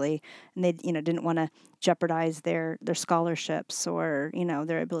 essentially. And they, didn't want to jeopardize their scholarships or,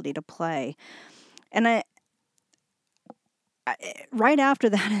 their ability to play. And I right after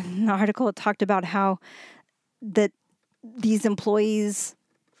that in the article, it talked about how that these employees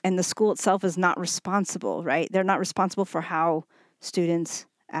and the school itself is not responsible, right? They're not responsible for how students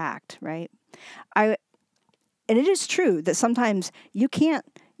act, right? And it is true that sometimes you can't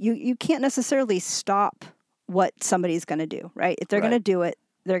necessarily stop what somebody's going to do, right? If they're going to do it,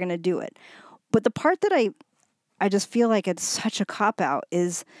 they're going to do it. But the part that I just feel like it's such a cop-out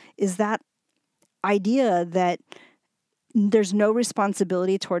is that idea that there's no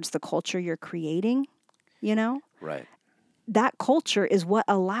responsibility towards the culture you're creating, Right. That culture is what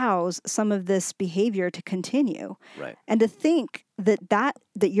allows some of this behavior to continue. Right. And to think that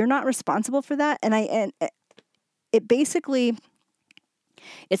you're not responsible for that, and it basically,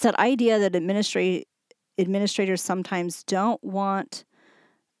 it's that idea that administrators sometimes don't want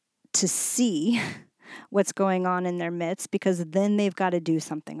to see what's going on in their midst because then they've got to do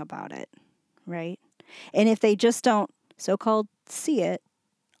something about it, right? And if they just don't so-called see it,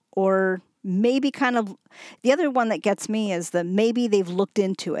 or maybe kind of, the other one that gets me is maybe they've looked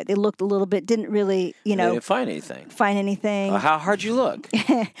into it. They looked a little bit, didn't really, They didn't find anything. How hard you look?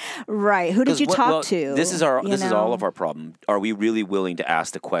 Right. Who did you talk to? This is all of our problem. Are we really willing to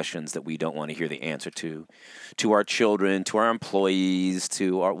ask the questions that we don't want to hear the answer to our children, to our employees,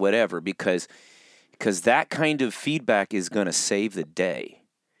 to our whatever? Because that kind of feedback is going to save the day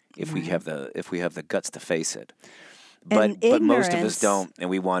if we have the guts to face it. But most of us don't, and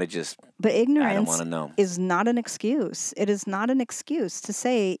we want to just. But ignorance I don't want to know. Is not an excuse. It is not an excuse to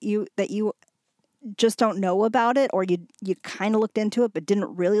say that you just don't know about it, or you kind of looked into it but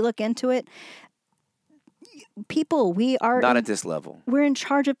didn't really look into it. People, we are not at this level. We're in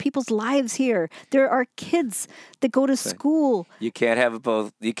charge of people's lives here. There are kids that go to school. You can't have it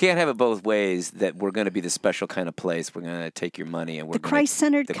both. You can't have it both ways. That we're going to be the special kind of place. We're going to take your money, and we're the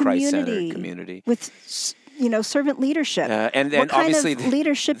Christ-centered community with servant leadership. And what obviously kind of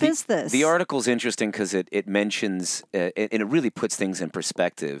leadership is this? The article's interesting because it mentions and it really puts things in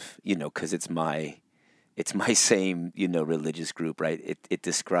perspective. Because it's my same religious group, right? It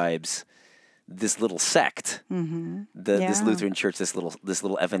describes this little sect, this Lutheran church, this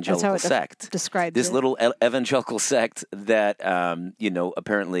little evangelical sect. Describes this little evangelical sect that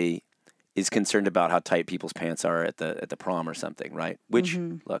apparently is concerned about how tight people's pants are at the prom or something, right? Which,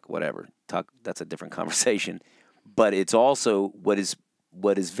 look, whatever. That's a different conversation. But it's also what is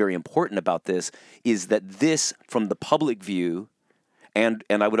very important about this is that this, from the public view, and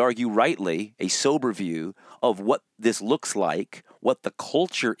I would argue rightly, a sober view of what this looks like, what the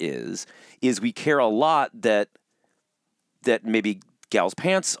culture is we care a lot that maybe gals'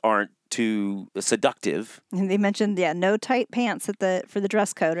 pants aren't too seductive. And they mentioned, no tight pants for the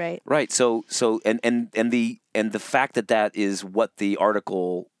dress code, right? Right. So the fact that is what the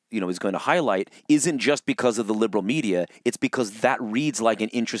article is going to highlight isn't just because of the liberal media. It's because that reads like an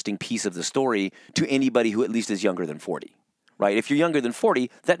interesting piece of the story to anybody who at least is younger than 40. Right? If you're younger than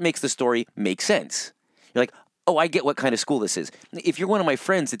 40, that makes the story make sense. You're like, oh, I get what kind of school this is. If you're one of my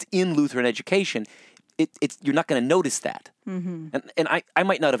friends that's in Lutheran education, you're not going to notice that. Mm-hmm. And I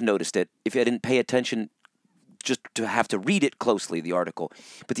might not have noticed it if I didn't pay attention just to have to read it closely, the article.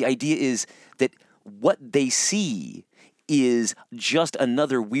 But the idea is that what they see is just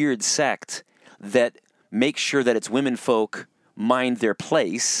another weird sect that makes sure that its women folk mind their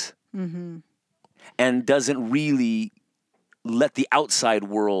place and doesn't really let the outside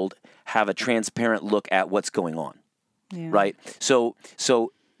world have a transparent look at what's going on, right? So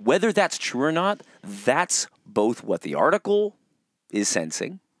whether that's true or not, that's both what the article is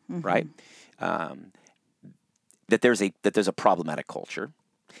sensing, right? That there's a problematic culture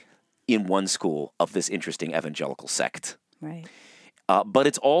in one school of this interesting evangelical sect, right? But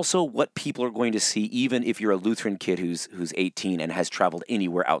it's also what people are going to see, even if you're a Lutheran kid who's 18 and has traveled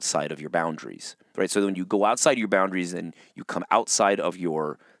anywhere outside of your boundaries, right? So when you go outside your boundaries and you come outside of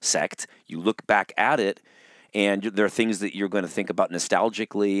your sect, you look back at it, And there are things that you're going to think about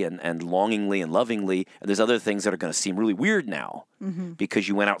nostalgically and longingly and lovingly. And there's other things that are going to seem really weird now because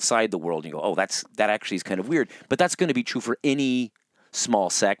you went outside the world and you go, oh, that actually is kind of weird. But that's going to be true for any small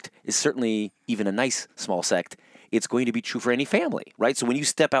sect. It's certainly even a nice small sect. It's going to be true for any family, right? So when you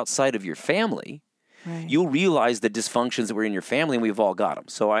step outside of your family, you'll realize the dysfunctions that were in your family, and we've all got them.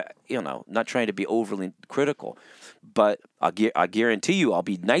 So not trying to be overly critical, but I guarantee you I'll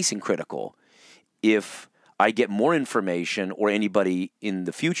be nice and critical if I get more information or anybody in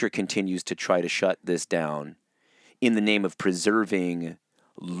the future continues to try to shut this down in the name of preserving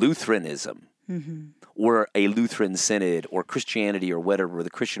Lutheranism or a Lutheran synod or Christianity or whatever, the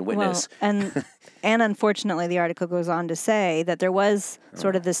Christian witness. Well, and unfortunately, the article goes on to say that there was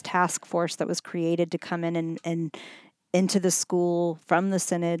sort of this task force that was created to come in and into the school from the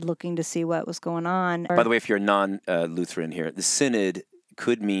synod looking to see what was going on. By the way, if you're a non-Lutheran here, the synod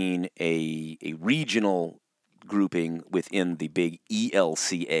could mean a regional grouping within the big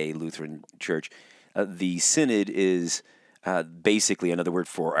ELCA, Lutheran Church. The synod is basically another word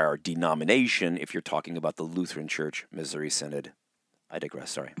for our denomination if you're talking about the Lutheran Church Missouri Synod. I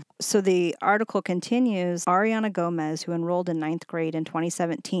digress, sorry. So the article continues, Ariana Gomez, who enrolled in 9th grade in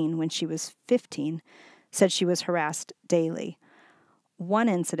 2017 when she was 15, said she was harassed daily. One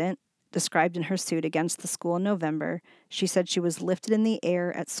incident, described in her suit against the school in November, she said she was lifted in the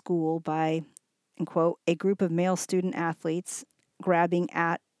air at school by, and quote, a group of male student athletes grabbing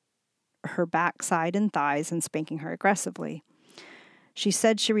at her backside and thighs and spanking her aggressively. She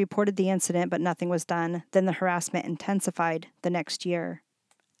said she reported the incident, but nothing was done. Then the harassment intensified the next year.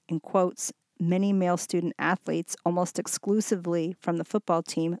 In quotes, many male student athletes, almost exclusively from the football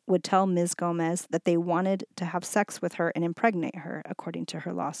team, would tell Ms. Gomez that they wanted to have sex with her and impregnate her, according to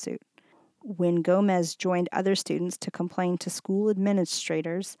her lawsuit. When Gomez joined other students to complain to school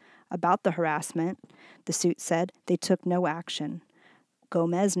administrators about the harassment, the suit said they took no action.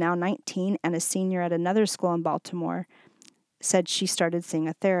 Gomez, now 19 and a senior at another school in Baltimore, said she started seeing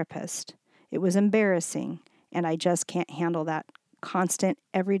a therapist. It was embarrassing, and I just can't handle that constant,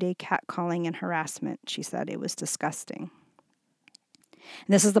 everyday catcalling and harassment, she said. It was disgusting. And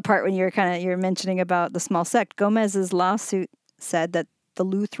this is the part when you're mentioning about the small sect. Gomez's lawsuit said that the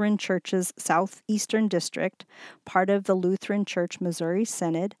Lutheran Church's Southeastern District, part of the Lutheran Church Missouri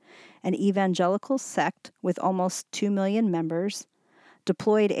Synod, an evangelical sect with almost 2 million members,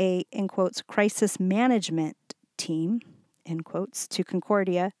 deployed a, in quotes, crisis management team, in quotes, to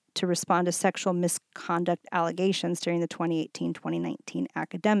Concordia to respond to sexual misconduct allegations during the 2018-2019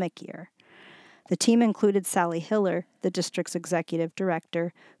 academic year. The team included Sally Hiller, the district's executive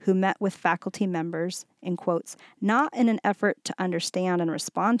director, who met with faculty members, in quotes, not in an effort to understand and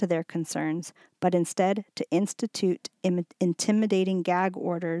respond to their concerns, but instead to institute intimidating gag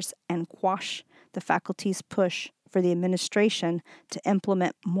orders and quash the faculty's push for the administration to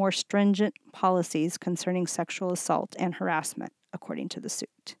implement more stringent policies concerning sexual assault and harassment, according to the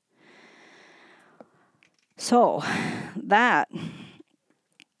suit. So that,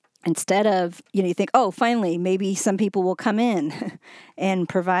 instead of, you think, oh, finally, maybe some people will come in and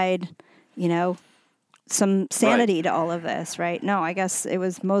provide, some sanity to all of this, right? No, I guess it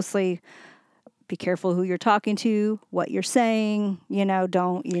was mostly be careful who you're talking to, what you're saying, you're not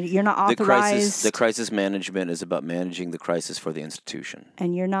authorized. The crisis management is about managing the crisis for the institution.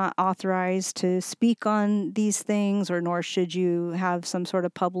 And you're not authorized to speak on these things, or nor should you have some sort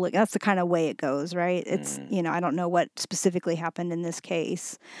of public, that's the kind of way it goes, right? It's, I don't know what specifically happened in this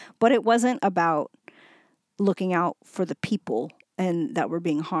case, but it wasn't about looking out for the people and that were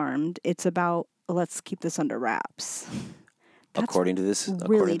being harmed. It's about, let's keep this under wraps. According to this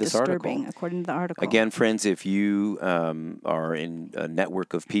disturbing, article. According to the article. Again, friends, if you are in a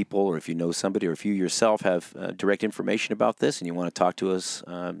network of people, or if you know somebody, or if you yourself have direct information about this and you want to talk to us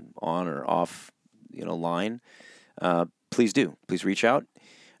on or off, line, please do. Please reach out,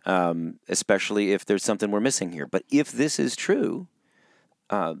 especially if there's something we're missing here. But if this is true,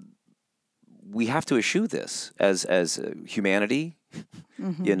 we have to eschew this as humanity,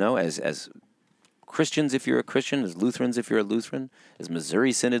 as Christians if you're a Christian, as Lutherans if you're a Lutheran, as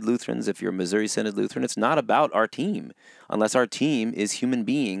Missouri Synod Lutherans if you're a Missouri Synod Lutheran. It's not about our team, unless our team is human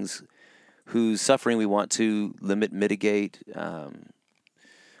beings whose suffering we want to limit, mitigate,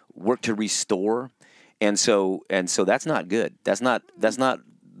 work to restore. And so that's not good. That's not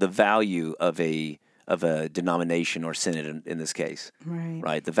the value of a denomination or synod in this case.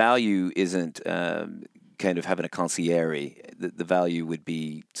 Right? The value isn't kind of having a concierge. The value would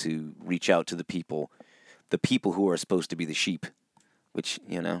be to reach out to the people who are supposed to be the sheep, which,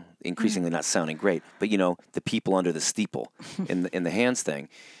 increasingly not sounding great, but, the people under the steeple in the hands thing.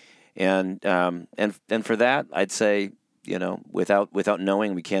 And for that, I'd say, without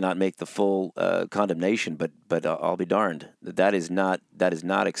knowing, we cannot make the full condemnation. But I'll be darned, that is not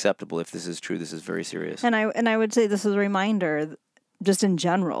acceptable. If this is true, this is very serious. And I would say this is a reminder, just in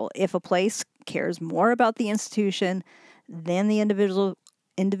general, if a place cares more about the institution than the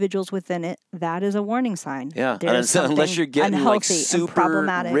individuals within it, that is a warning sign. Yeah, There's and unless you're getting like unhealthy and super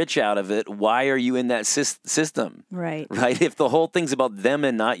problematic. rich out of it, why are you in that system? Right. Right? If the whole thing's about them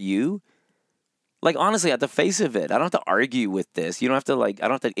and not you, like honestly, at the face of it, I don't have to argue with this. You don't have to I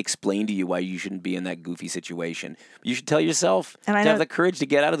don't have to explain to you why you shouldn't be in that goofy situation. You should tell yourself And I to know- have the courage to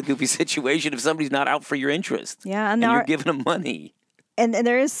get out of the goofy situation if somebody's not out for your interest. Yeah, and and you're giving them money. And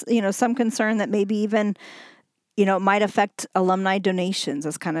there is, some concern that maybe even, it might affect alumni donations,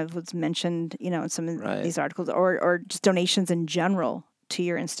 as kind of what's mentioned, in some of Right. these articles, or just donations in general to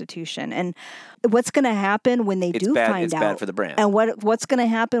your institution. And what's going to happen when they It's do bad. find It's out? bad for the brand. And what's going to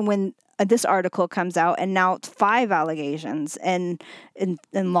happen when this article comes out and now it's 5 allegations and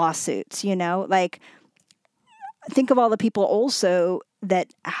lawsuits? Think of all the people also that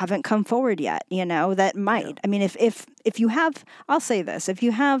haven't come forward yet, that might. Yeah. I mean, if you have, I'll say this, if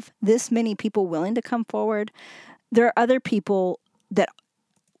you have this many people willing to come forward, there are other people that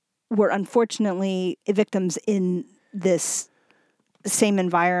were unfortunately victims in this same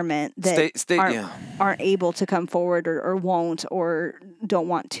environment that aren't able to come forward or won't or don't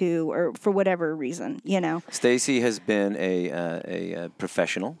want to or for whatever reason, Stacy has been a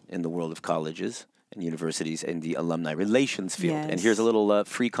professional in the world of colleges and universities in the alumni relations field. Yes. And here's a little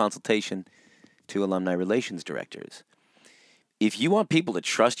free consultation to alumni relations directors. If you want people to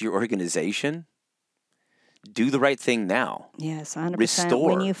trust your organization, do the right thing now. Yes, 100%.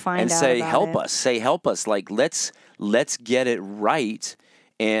 Restore when you find and out say, about help it. us. Say, help us. Like, let's get it right,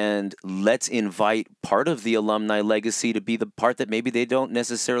 and let's invite part of the alumni legacy to be the part that maybe they don't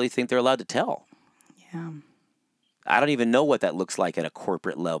necessarily think they're allowed to tell. Yeah. I don't even know what that looks like at a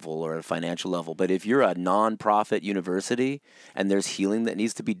corporate level or a financial level. But if you're a nonprofit university and there's healing that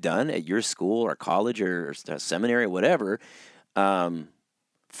needs to be done at your school or college or seminary or whatever,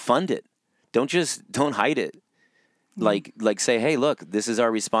 fund it. Don't hide it. Like say, hey, look, this is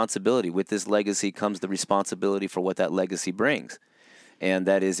our responsibility. With this legacy comes the responsibility for what that legacy brings. And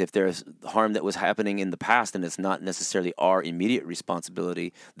that is, if there's harm that was happening in the past and it's not necessarily our immediate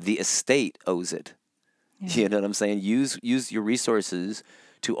responsibility, the estate owes it. Yeah. You know what I'm saying? Use your resources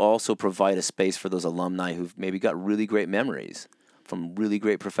to also provide a space for those alumni who've maybe got really great memories from really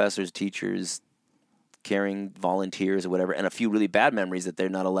great professors, teachers, caring volunteers or whatever, and a few really bad memories that they're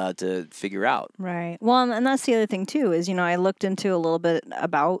not allowed to figure out. Right. Well, and that's the other thing too, is, I looked into a little bit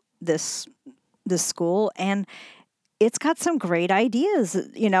about this school, and it's got some great ideas.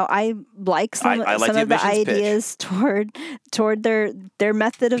 I like some I like of the the admissions pitch. ideas toward their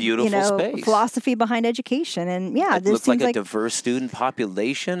method of Beautiful space. philosophy behind education. And yeah, It this looked like seems a diverse student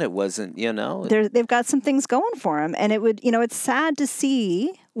population. It wasn't, they've got some things going for them, and it would, it's sad to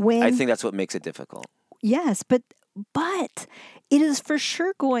see when I think that's what makes it difficult. Yes, but it is for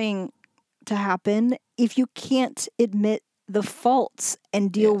sure going to happen if you can't admit the faults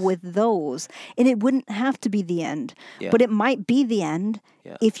and deal Yes. with those. And it wouldn't have to be the end, Yeah. but it might be the end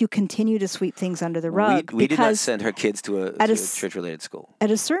Yeah. if you continue to sweep things under the rug. We did not because send her kids to a church-related school.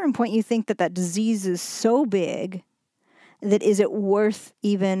 at a certain point, you think that disease is so big that is it worth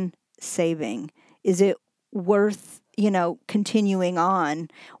even saving? Is it worth, continuing on?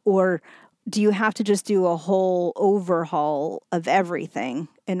 Or do you have to just do a whole overhaul of everything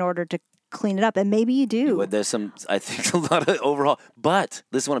in order to clean it up? And maybe you do. But there's I think, a lot of overhaul. But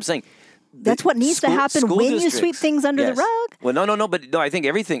this is what I'm saying. That's what needs to happen when you sweep things under the rug. Well, no. But I think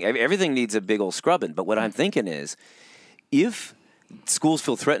everything needs a big old scrubbing. But what I'm thinking is, if schools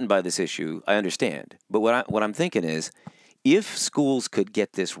feel threatened by this issue, I understand. But what I'm thinking is, if schools could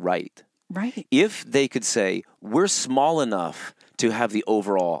get this right, Right. if they could say, we're small enough to have the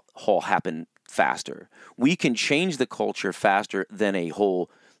overall haul happen faster, we can change the culture faster than a whole,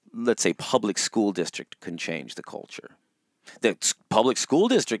 let's say, public school district can change the culture. The public school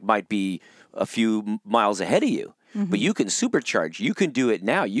district might be a few miles ahead of you, but you can supercharge. You can do it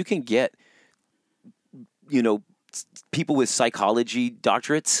now. You can get, people with psychology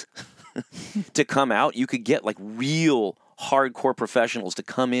doctorates to come out. You could get like real hardcore professionals to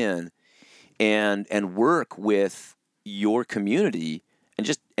come in and work with your community and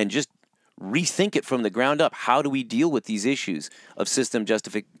just rethink it from the ground up. How do we deal with these issues of system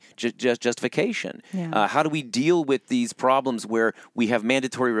justification? Yeah. How do we deal with these problems where we have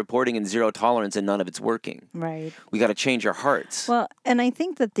mandatory reporting and zero tolerance and none of it's working? Right. We got to change our hearts. Well, and I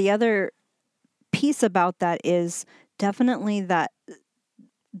think that the other piece about that is definitely that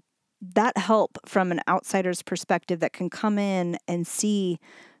that help from an outsider's perspective that can come in and see,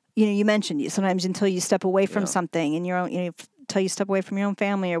 you mentioned sometimes until you step away from something in your own, until you step away from your own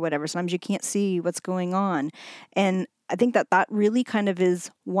family or whatever, sometimes you can't see what's going on. And I think that really kind of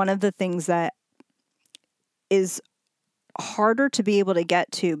is one of the things that is harder to be able to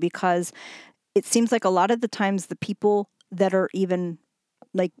get to, because it seems like a lot of the times the people that are even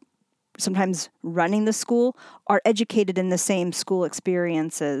like sometimes running the school are educated in the same school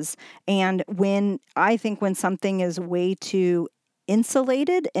experiences. And when something is way too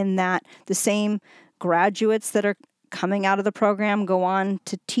insulated in that the same graduates that are coming out of the program go on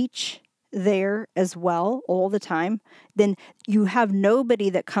to teach there as well all the time, then you have nobody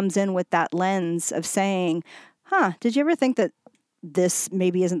that comes in with that lens of saying, did you ever think that this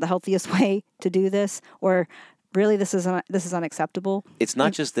maybe isn't the healthiest way to do this? Or really, this is unacceptable? It's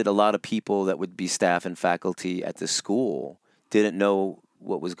not just that a lot of people that would be staff and faculty at the school didn't know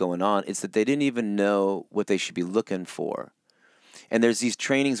what was going on. It's that they didn't even know what they should be looking for. And there's these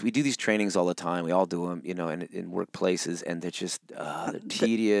trainings. We do these trainings all the time. We all do them, in workplaces, and they're just they're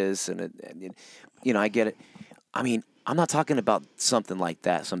tedious. And I get it. I mean, I'm not talking about something like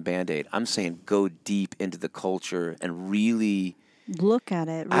that, some Band-Aid. I'm saying go deep into the culture and really look at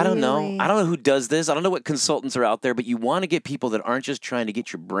it. Really. I don't know who does this. I don't know what consultants are out there, but you want to get people that aren't just trying to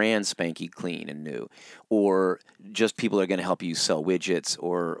get your brand spanky clean and new, or just people that are going to help you sell widgets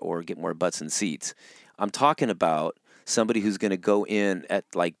or get more butts and seats. I'm talking about somebody who's going to go in at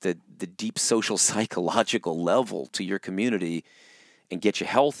like the deep social psychological level to your community and get you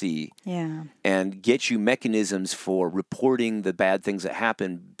healthy, and get you mechanisms for reporting the bad things that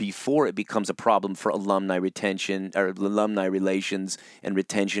happen before it becomes a problem for alumni retention or alumni relations and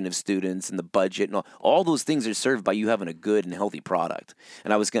retention of students and the budget and all those things are served by you having a good and healthy product.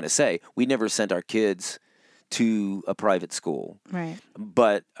 And I was going to say, we never sent our kids to a private school, right?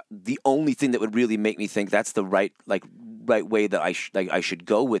 But the only thing that would really make me think that's the right way that I should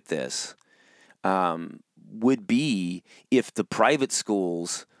go with this would be if the private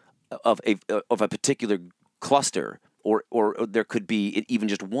schools of a particular cluster, or there could be even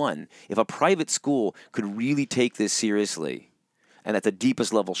just one, if a private school could really take this seriously and at the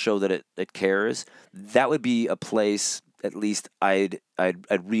deepest level show that it cares, that would be a place, at least I'd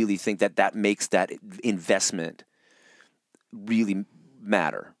really think that makes that investment really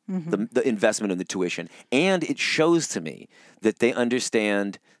matter, the investment in the tuition. And it shows to me that they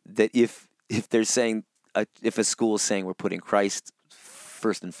understand that if they're saying, if a school is saying we're putting Christ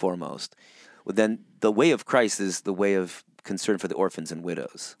first and foremost, well, then the way of Christ is the way of concern for the orphans and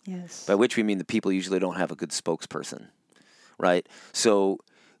widows. Yes. By which we mean the people usually don't have a good spokesperson, right? So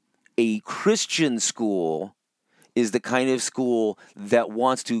a Christian school is the kind of school that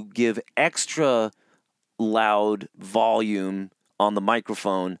wants to give extra loud volume on the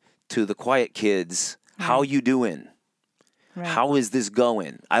microphone to the quiet kids. Right. How you doing? Right. How is this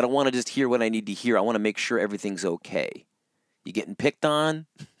going? I don't want to just hear what I need to hear. I want to make sure everything's okay. You getting picked on?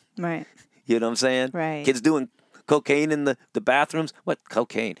 Right. You know what I'm saying? Right. Kids doing cocaine in the bathrooms? What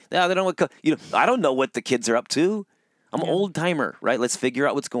cocaine? No, they don't. I don't know what the kids are up to. I'm an old timer, right? Let's figure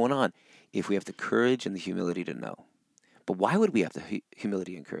out what's going on. If we have the courage and the humility to know. But why would we have the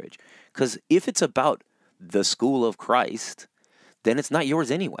humility and courage? Because if it's about the school of Christ, then it's not yours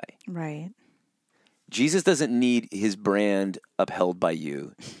anyway. Right. Jesus doesn't need his brand upheld by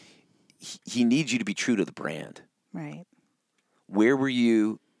you. He needs you to be true to the brand. Right. Where were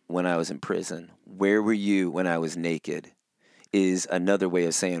you when I was in prison? Where were you when I was naked? Is another way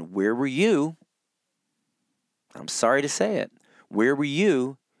of saying, where were you? I'm sorry to say it. Where were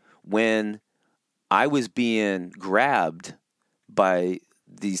you when I was being grabbed by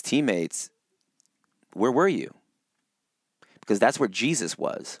these teammates? Where were you? Because that's where Jesus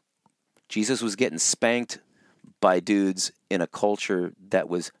was. Jesus was getting spanked by dudes in a culture that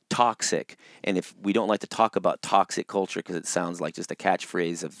was toxic. And if we don't like to talk about toxic culture because it sounds like just a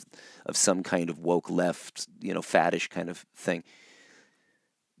catchphrase of some kind of woke left, faddish kind of thing,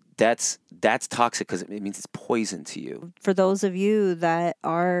 that's toxic because it means it's poison to you. For those of you that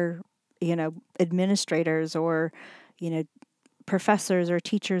are, administrators or, professors or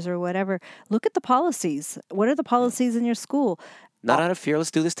teachers or whatever, look at the policies. What are the policies in your school? Not out of fear.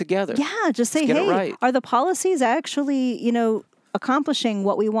 Let's do this together. Yeah, just say, hey, right. Are the policies actually, accomplishing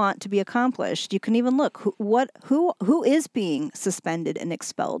what we want to be accomplished? You can even look who is being suspended and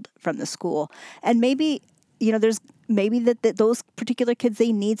expelled from the school, and maybe there's that those particular kids,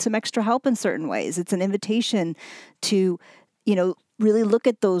 they need some extra help in certain ways. It's an invitation to really look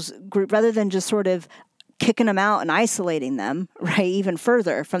at those groups rather than just sort of kicking them out and isolating them, right, even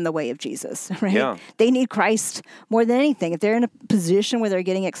further from the way of Jesus, right? Yeah. They need Christ more than anything. If they're in a position where they're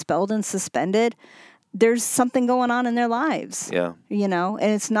getting expelled and suspended, there's something going on in their lives. Yeah. And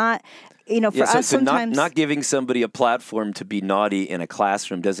it's not, for Yeah, us so sometimes. not giving somebody a platform to be naughty in a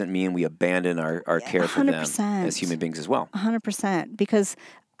classroom doesn't mean we abandon our care for them 100%. as human beings as well. 100%. Because,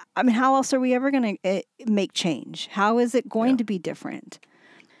 how else are we ever going to make change? How is it going to be different?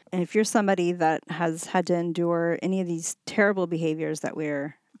 And if you're somebody that has had to endure any of these terrible behaviors that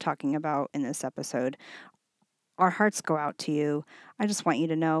we're talking about in this episode, our hearts go out to you. I just want you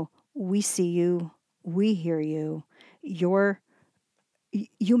to know we see you, we hear you,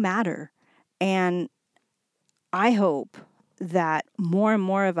 you matter. And I hope that more and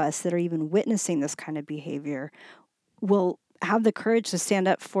more of us that are even witnessing this kind of behavior will have the courage to stand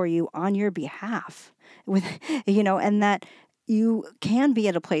up for you on your behalf, and that you can be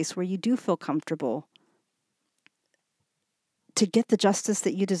at a place where you do feel comfortable to get the justice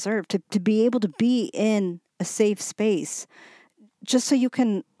that you deserve, to be able to be in a safe space, just so you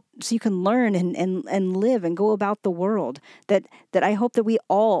can learn and live and go about the world. That I hope that we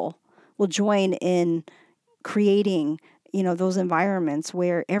all will join in creating, those environments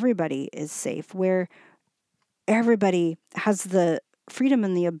where everybody is safe, where everybody has the freedom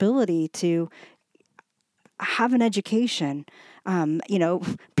and the ability to have an education,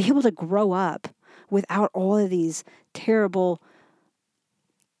 be able to grow up without all of these terrible,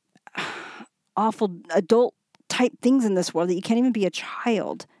 awful adult type things in this world that you can't even be a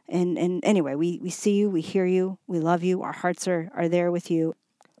child. And anyway, we see you, we hear you, we love you, our hearts are there with you.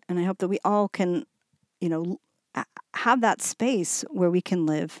 And I hope that we all can, have that space where we can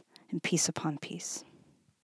live in peace upon peace.